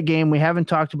Thursday night game. We haven't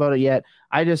talked about it yet.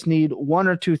 I just need 1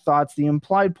 or 2 thoughts. The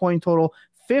implied point total,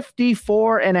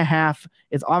 54.5.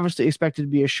 It's obviously expected to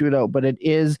be a shootout, but it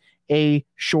is a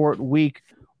short week.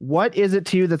 What is it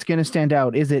to you that's going to stand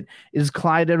out? Is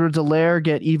Clyde Edwards-Helaire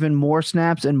get even more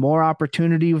snaps and more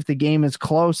opportunity if the game is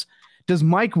close? Does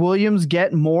Mike Williams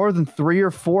get more than 3 or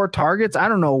 4 targets? I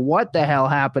don't know what the hell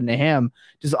happened to him.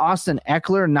 Does Austin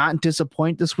Eckler not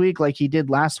disappoint this week like he did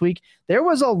last week? There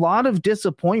was a lot of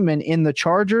disappointment in the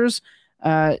Chargers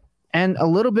and a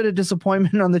little bit of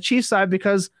disappointment on the Chiefs side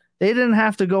because they didn't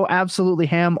have to go absolutely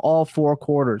ham all 4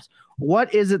 quarters.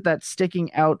 What is it that's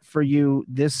sticking out for you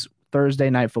this Thursday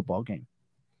night football game?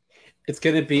 It's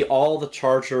going to be all the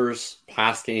Chargers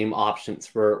pass game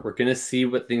options. We're going to see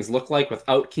what things look like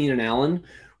without Keenan Allen,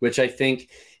 which I think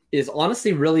is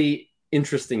honestly really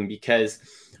interesting because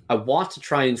I want to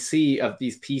try and see of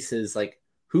these pieces, like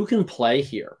who can play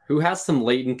here, who has some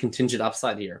latent contingent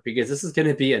upside here, because this is going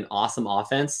to be an awesome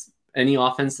offense. Any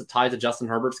offense that ties to Justin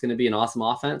Herbert is going to be an awesome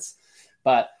offense.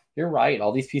 But you're right.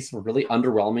 All these pieces were really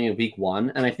underwhelming in week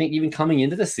 1. And I think even coming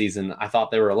into the season, I thought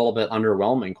they were a little bit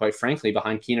underwhelming, quite frankly,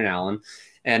 behind Keenan Allen.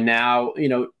 And now,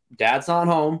 Dad's not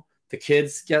home. the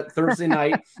kids get Thursday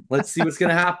night. Let's see what's going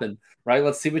to happen, right?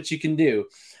 Let's see what you can do.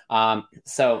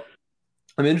 So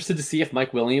I'm interested to see if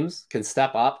Mike Williams can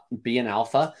step up and be an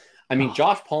alpha. I mean,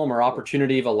 Josh Palmer,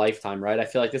 opportunity of a lifetime, right? I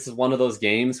feel like this is one of those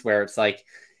games where it's like,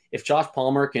 if Josh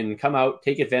Palmer can come out,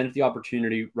 take advantage of the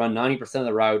opportunity, run 90% of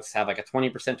the routes, have like a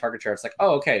 20% target share, it's like,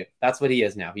 oh, okay, that's what he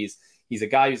is now. He's a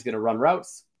guy who's going to run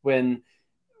routes when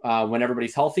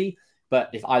everybody's healthy. But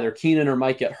if either Keenan or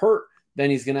Mike get hurt, then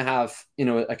he's going to have,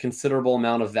 a considerable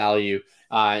amount of value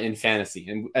in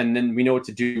fantasy. And then we know what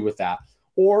to do with that.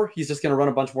 Or he's just going to run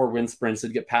a bunch more wind sprints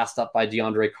and get passed up by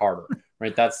DeAndre Carter,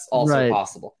 right? That's also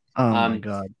possible. Oh my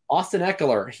God. Austin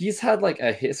Eckler, he's had like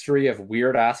a history of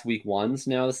weird ass week ones.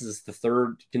 Now this is the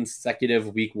third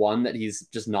consecutive week one that he's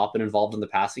just not been involved in the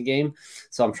passing game.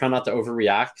 So I'm trying not to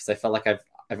overreact because I felt like I've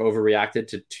overreacted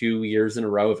to 2 years in a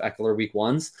row of Eckler week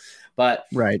ones. But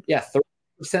yeah,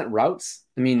 30% routes.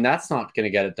 I mean, that's not going to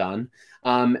get it done.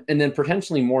 And then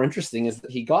potentially more interesting is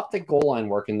that he got the goal line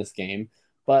work in this game,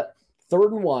 but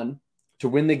 3rd and 1 to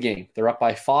win the game. They're up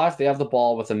by 5. They have the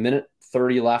ball with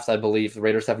 1:30 left, I believe. The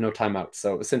Raiders have no timeout.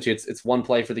 So essentially it's one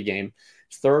play for the game.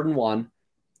 It's 3rd and 1.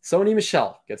 Sony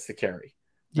Michel gets the carry.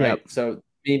 Right. Yep. So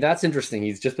I mean, that's interesting.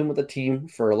 He's just been with the team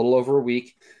for a little over a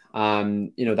week.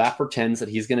 That portends that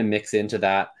he's going to mix into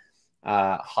that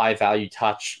high value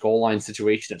touch goal line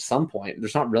situation at some point.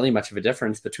 There's not really much of a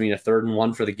difference between a 3rd and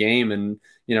 1 for the game and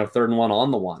 3rd and 1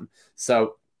 on the one.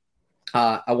 So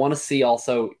I want to see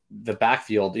also the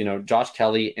backfield. Josh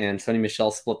Kelly and Sony Michel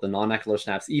split the non-Eckler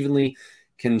snaps evenly.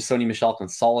 Can Sony Michel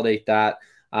consolidate that?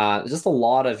 Just a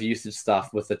lot of usage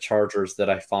stuff with the Chargers that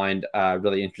I find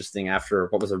really interesting after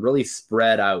what was a really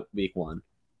spread out week one.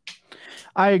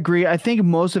 I agree. I think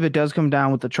most of it does come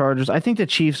down with the Chargers. I think the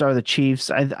Chiefs are the Chiefs.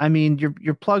 I mean,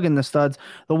 you're plugging the studs.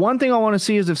 The one thing I want to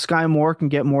see is if Sky Moore can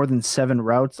get more than 7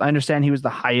 routes. I understand he was the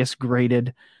highest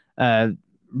graded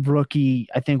rookie,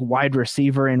 I think, wide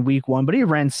receiver in week 1, but he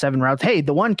ran 7 routes. Hey,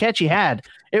 the one catch he had,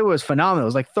 it was phenomenal. It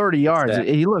was like 30 yards.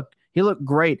 He looked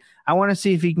great. I want to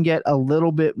see if he can get a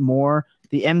little bit more.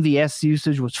 The MVS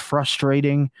usage was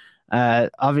frustrating.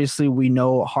 Obviously, we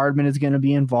know Hardman is going to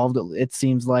be involved, it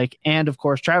seems like. And, of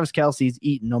course, Travis Kelce's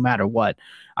eaten no matter what.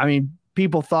 I mean,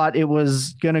 people thought it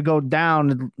was going to go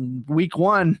down week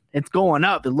 1. It's going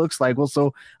up, it looks like. Well,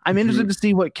 so I'm interested to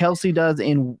see what Kelce does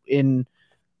in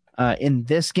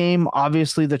this game.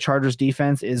 Obviously, the Chargers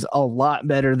defense is a lot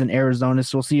better than Arizona,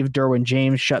 so we'll see if Derwin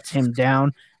James shuts him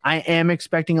down. I am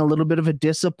expecting a little bit of a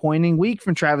disappointing week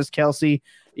from Travis Kelce.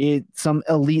 Some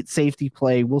elite safety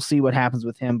play. We'll see what happens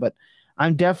with him, but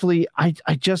I'm definitely I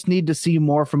just need to see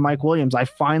more from Mike Williams. I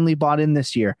finally bought in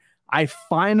this year. I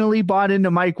finally bought into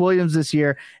Mike Williams this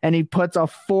year, and he puts a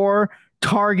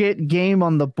 4-target game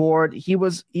on the board. He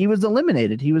was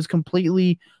eliminated. He was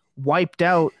completely wiped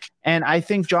out. And I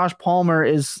think Josh Palmer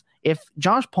if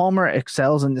Josh Palmer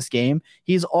excels in this game,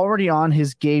 he's already on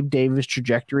his Gabe Davis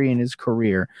trajectory in his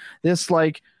career. This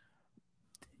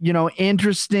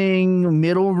interesting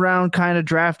middle round kind of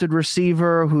drafted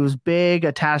receiver who's big,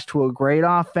 attached to a great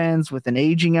offense with an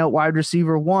aging out wide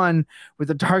receiver 1 with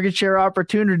a target share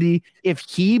opportunity. If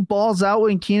he balls out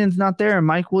when Keenan's not there and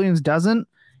Mike Williams doesn't,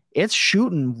 it's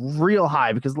shooting real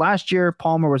high because last year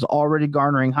Palmer was already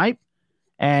garnering hype.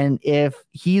 And if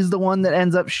he's the one that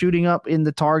ends up shooting up in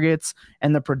the targets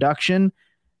and the production,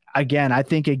 again, I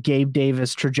think a Gabe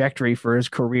Davis trajectory for his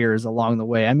career is along the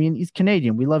way. I mean, he's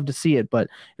Canadian. We love to see it, but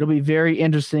it'll be very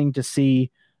interesting to see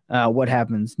what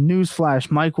happens. Newsflash,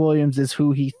 Mike Williams is who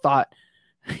we thought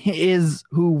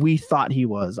he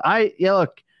was.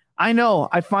 Look, I know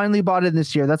I finally bought it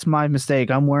this year. That's my mistake.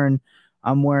 I'm wearing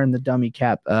the dummy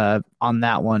cap on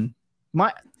that one.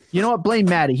 You know what? Blame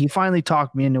Maddie. He finally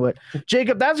talked me into it.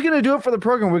 Jacob, that's going to do it for the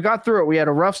program. We got through it. We had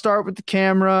a rough start with the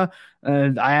camera.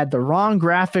 I had the wrong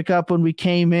graphic up when we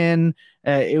came in.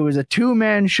 It was a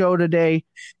 2-man show today.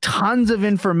 Tons of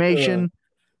information.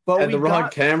 But the wrong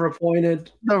camera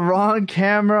pointed. The wrong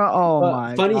camera. Oh,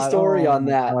 my funny God. story on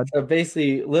that. God. So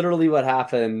basically, literally what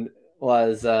happened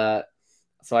was, so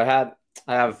I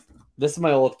have, this is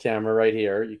my old camera right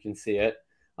here. You can see it.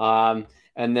 And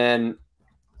then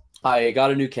I got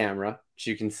a new camera, which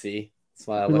you can see. That's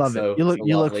why I look so lovely.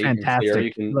 You look fantastic.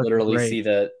 You can literally see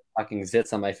the fucking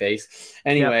zits on my face.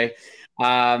 Anyway, so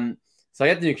I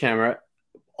got the new camera.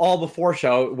 All before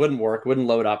show, it wouldn't work, wouldn't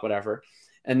load up, whatever.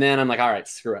 And then I'm like, all right,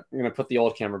 screw it. I'm going to put the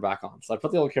old camera back on. So I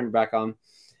put the old camera back on.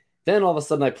 Then all of a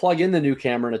sudden I plug in the new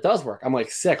camera and it does work. I'm like,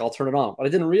 sick, I'll turn it on. What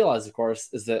I didn't realize, of course,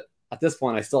 is that at this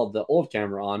point I still have the old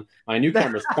camera on. My new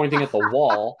camera is pointing at the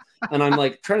wall. And I'm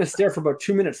like trying to stare for about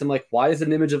 2 minutes. I'm like, why is it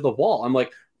an image of the wall? I'm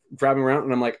like grabbing around,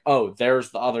 and I'm like, oh,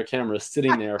 there's the other camera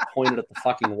sitting there pointed at the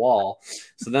fucking wall.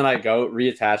 So then I go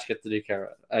reattach, get the new camera.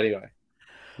 Anyway.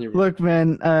 Look,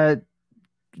 man,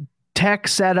 tech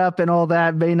setup and all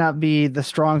that may not be the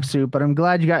strong suit, but I'm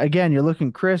glad you're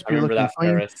looking crisp. I remember that,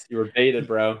 Ferris. You were baited,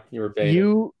 bro. You were baited.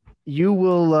 You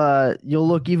will you'll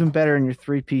look even better in your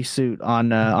 3-piece suit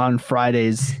on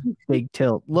Friday's big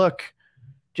tilt. Look,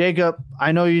 Jacob,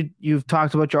 I know you've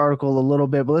talked about your article a little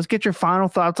bit, but let's get your final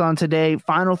thoughts on today,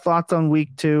 final thoughts on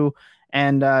week 2,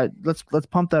 and let's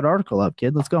pump that article up,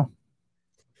 kid. Let's go.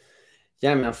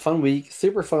 Yeah, man, fun week,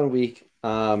 super fun week.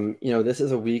 This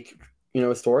is a week,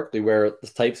 historically where the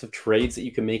types of trades that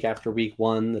you can make after week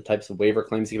 1, the types of waiver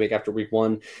claims you can make after week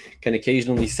 1 can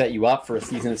occasionally set you up for a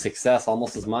season of success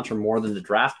almost as much or more than the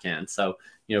draft can. So,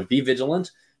 be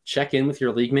vigilant, check in with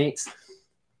your league mates.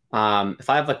 If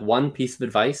I have one piece of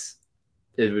advice,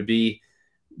 it would be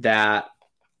that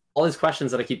all these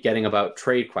questions that I keep getting about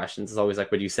trade questions is always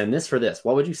like, would you send this for this?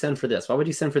 What would you send for this? What would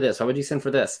you send for this? What would you send for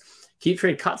this? Keep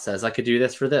Trade Cut says I could do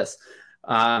this for this.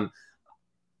 I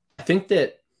think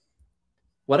that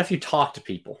what if you talk to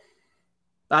people?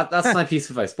 That's my piece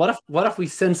of advice. What if we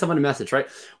send someone a message, right?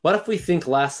 What if we think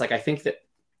less? I think that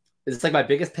it's my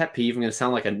biggest pet peeve. I'm going to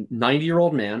sound like a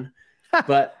 90-year-old man,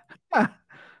 but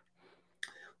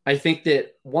I think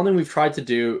that one thing we've tried to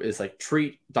do is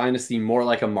treat Dynasty more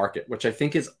like a market, which I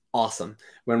think is awesome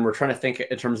when we're trying to think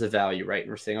in terms of value, right? And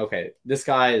we're saying, okay, this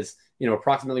guy is,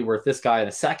 approximately worth this guy in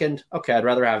a second. Okay, I'd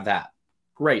rather have that.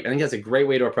 Great. I think that's a great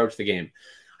way to approach the game.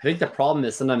 I think the problem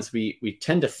is sometimes we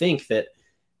tend to think that,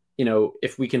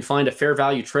 if we can find a fair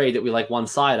value trade that we like one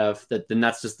side of, then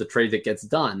that's just the trade that gets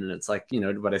done. And it's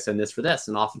would I send this for this?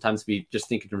 And oftentimes we just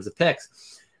think in terms of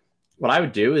picks. What I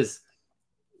would do is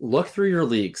look through your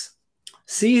leagues,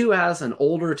 see who has an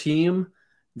older team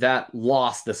that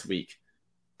lost this week.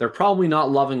 They're probably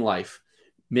not loving life.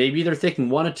 Maybe they're thinking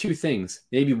one of two things.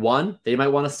 Maybe one, they might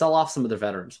want to sell off some of their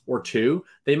veterans, or two,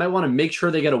 they might want to make sure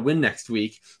they get a win next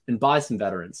week and buy some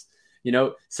veterans.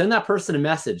 Send that person a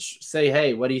message. Say,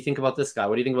 hey, what do you think about this guy?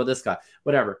 What do you think about this guy?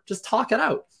 Whatever. Just talk it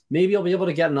out. Maybe you'll be able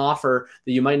to get an offer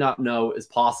that you might not know is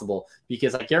possible,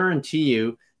 because I guarantee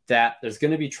you that there's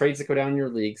going to be trades that go down in your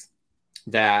leagues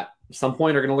that at some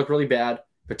point are going to look really bad.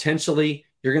 Potentially,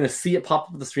 you're going to see it pop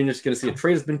up on the screen. You're just going to see a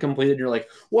trade has been completed. And you're like,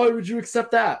 why would you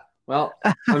accept that? Well,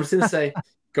 I'm just going to say,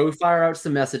 go fire out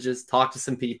some messages, talk to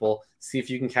some people, see if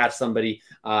you can catch somebody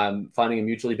finding a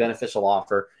mutually beneficial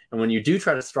offer. And when you do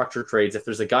try to structure trades, if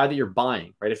there's a guy that you're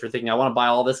buying, right? If you're thinking, I want to buy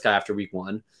all this guy after week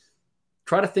 1,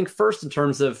 try to think first in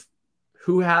terms of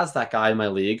who has that guy in my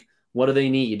league? What do they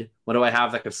need? What do I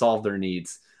have that could solve their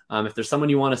needs? If there's someone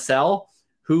you want to sell,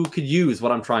 who could use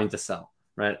what I'm trying to sell,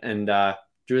 right? And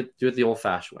do it the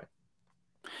old-fashioned way.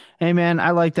 Hey, man,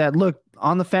 I like that. Look,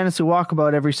 on the Fantasy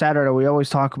Walkabout every Saturday, we always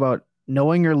talk about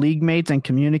knowing your league mates and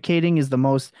communicating is the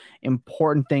most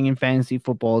important thing in fantasy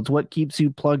football. It's what keeps you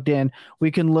plugged in.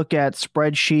 We can look at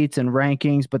spreadsheets and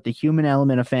rankings, but the human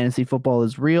element of fantasy football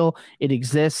is real. It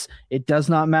exists. It does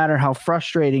not matter how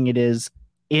frustrating it is.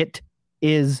 It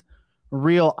is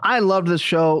real. I love this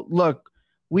show. Look,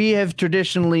 we have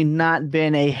traditionally not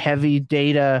been a heavy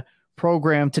data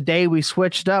program. Today we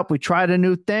switched up. We tried a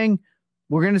new thing.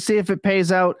 We're going to see if it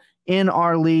pays out in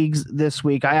our leagues this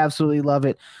week. I absolutely love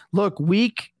it. Look,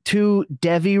 week 2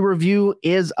 Devi review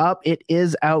is up. It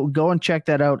is out. Go and check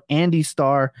that out. Andy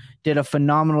Starr did a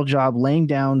phenomenal job laying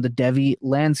down the Devi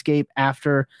landscape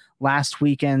after last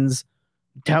weekend's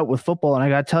bout with football. And I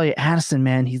got to tell you, Addison,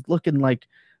 man, he's looking like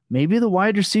maybe the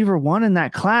wide receiver 1 in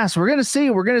that class. We're going to see.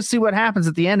 We're going to see what happens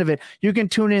at the end of it. You can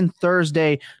tune in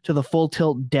Thursday to the Full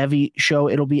Tilt Devi show.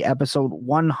 It'll be episode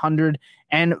 158.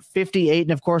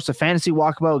 And of course, the Fantasy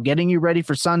Walkabout, getting you ready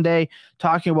for Sunday,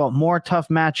 talking about more tough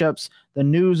matchups, the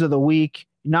news of the week.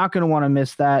 You're not going to want to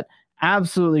miss that.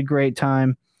 Absolutely great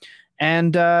time.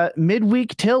 And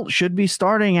midweek tilt should be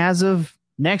starting as of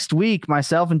next week.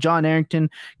 Myself and John Arrington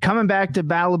coming back to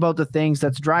battle about the things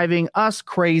that's driving us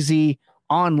crazy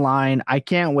online. I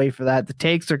can't wait for that. The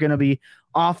takes are going to be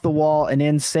off the wall and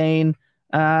insane.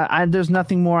 There's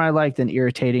nothing more I like than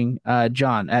irritating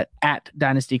John at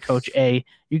Dynasty Coach A.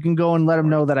 You can go and let him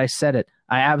know that I said it.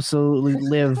 I absolutely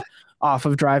live off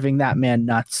of driving that man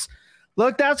nuts.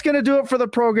 Look, that's going to do it for the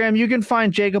program. You can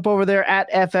find Jacob over there at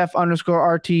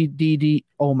FF_RTDD.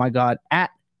 Oh my God.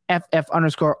 At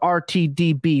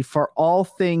FF_RTDB for all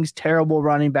things terrible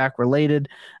running back related.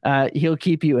 He'll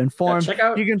keep you informed. Check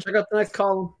out the next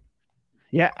column.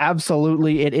 Yeah,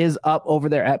 absolutely. It is up over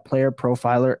there at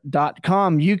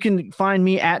playerprofiler.com. You can find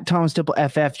me at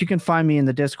ThomasDippleFF. You can find me in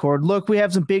the Discord. Look, we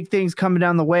have some big things coming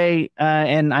down the way,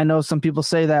 and I know some people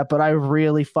say that, but I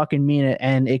really fucking mean it,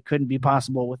 and it couldn't be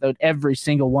possible without every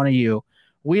single one of you.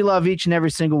 We love each and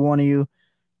every single one of you.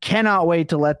 Cannot wait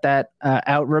to let that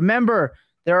out. Remember,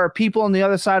 there are people on the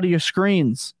other side of your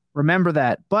screens. Remember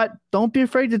that. But don't be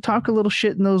afraid to talk a little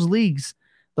shit in those leagues.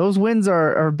 Those wins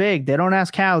are big. They don't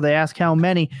ask how, they ask how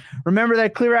many. Remember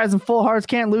that clear eyes and full hearts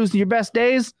can't lose in your best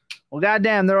days? Well,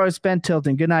 goddamn, they're always spent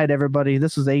tilting. Good night, everybody.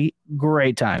 This was a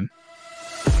great time.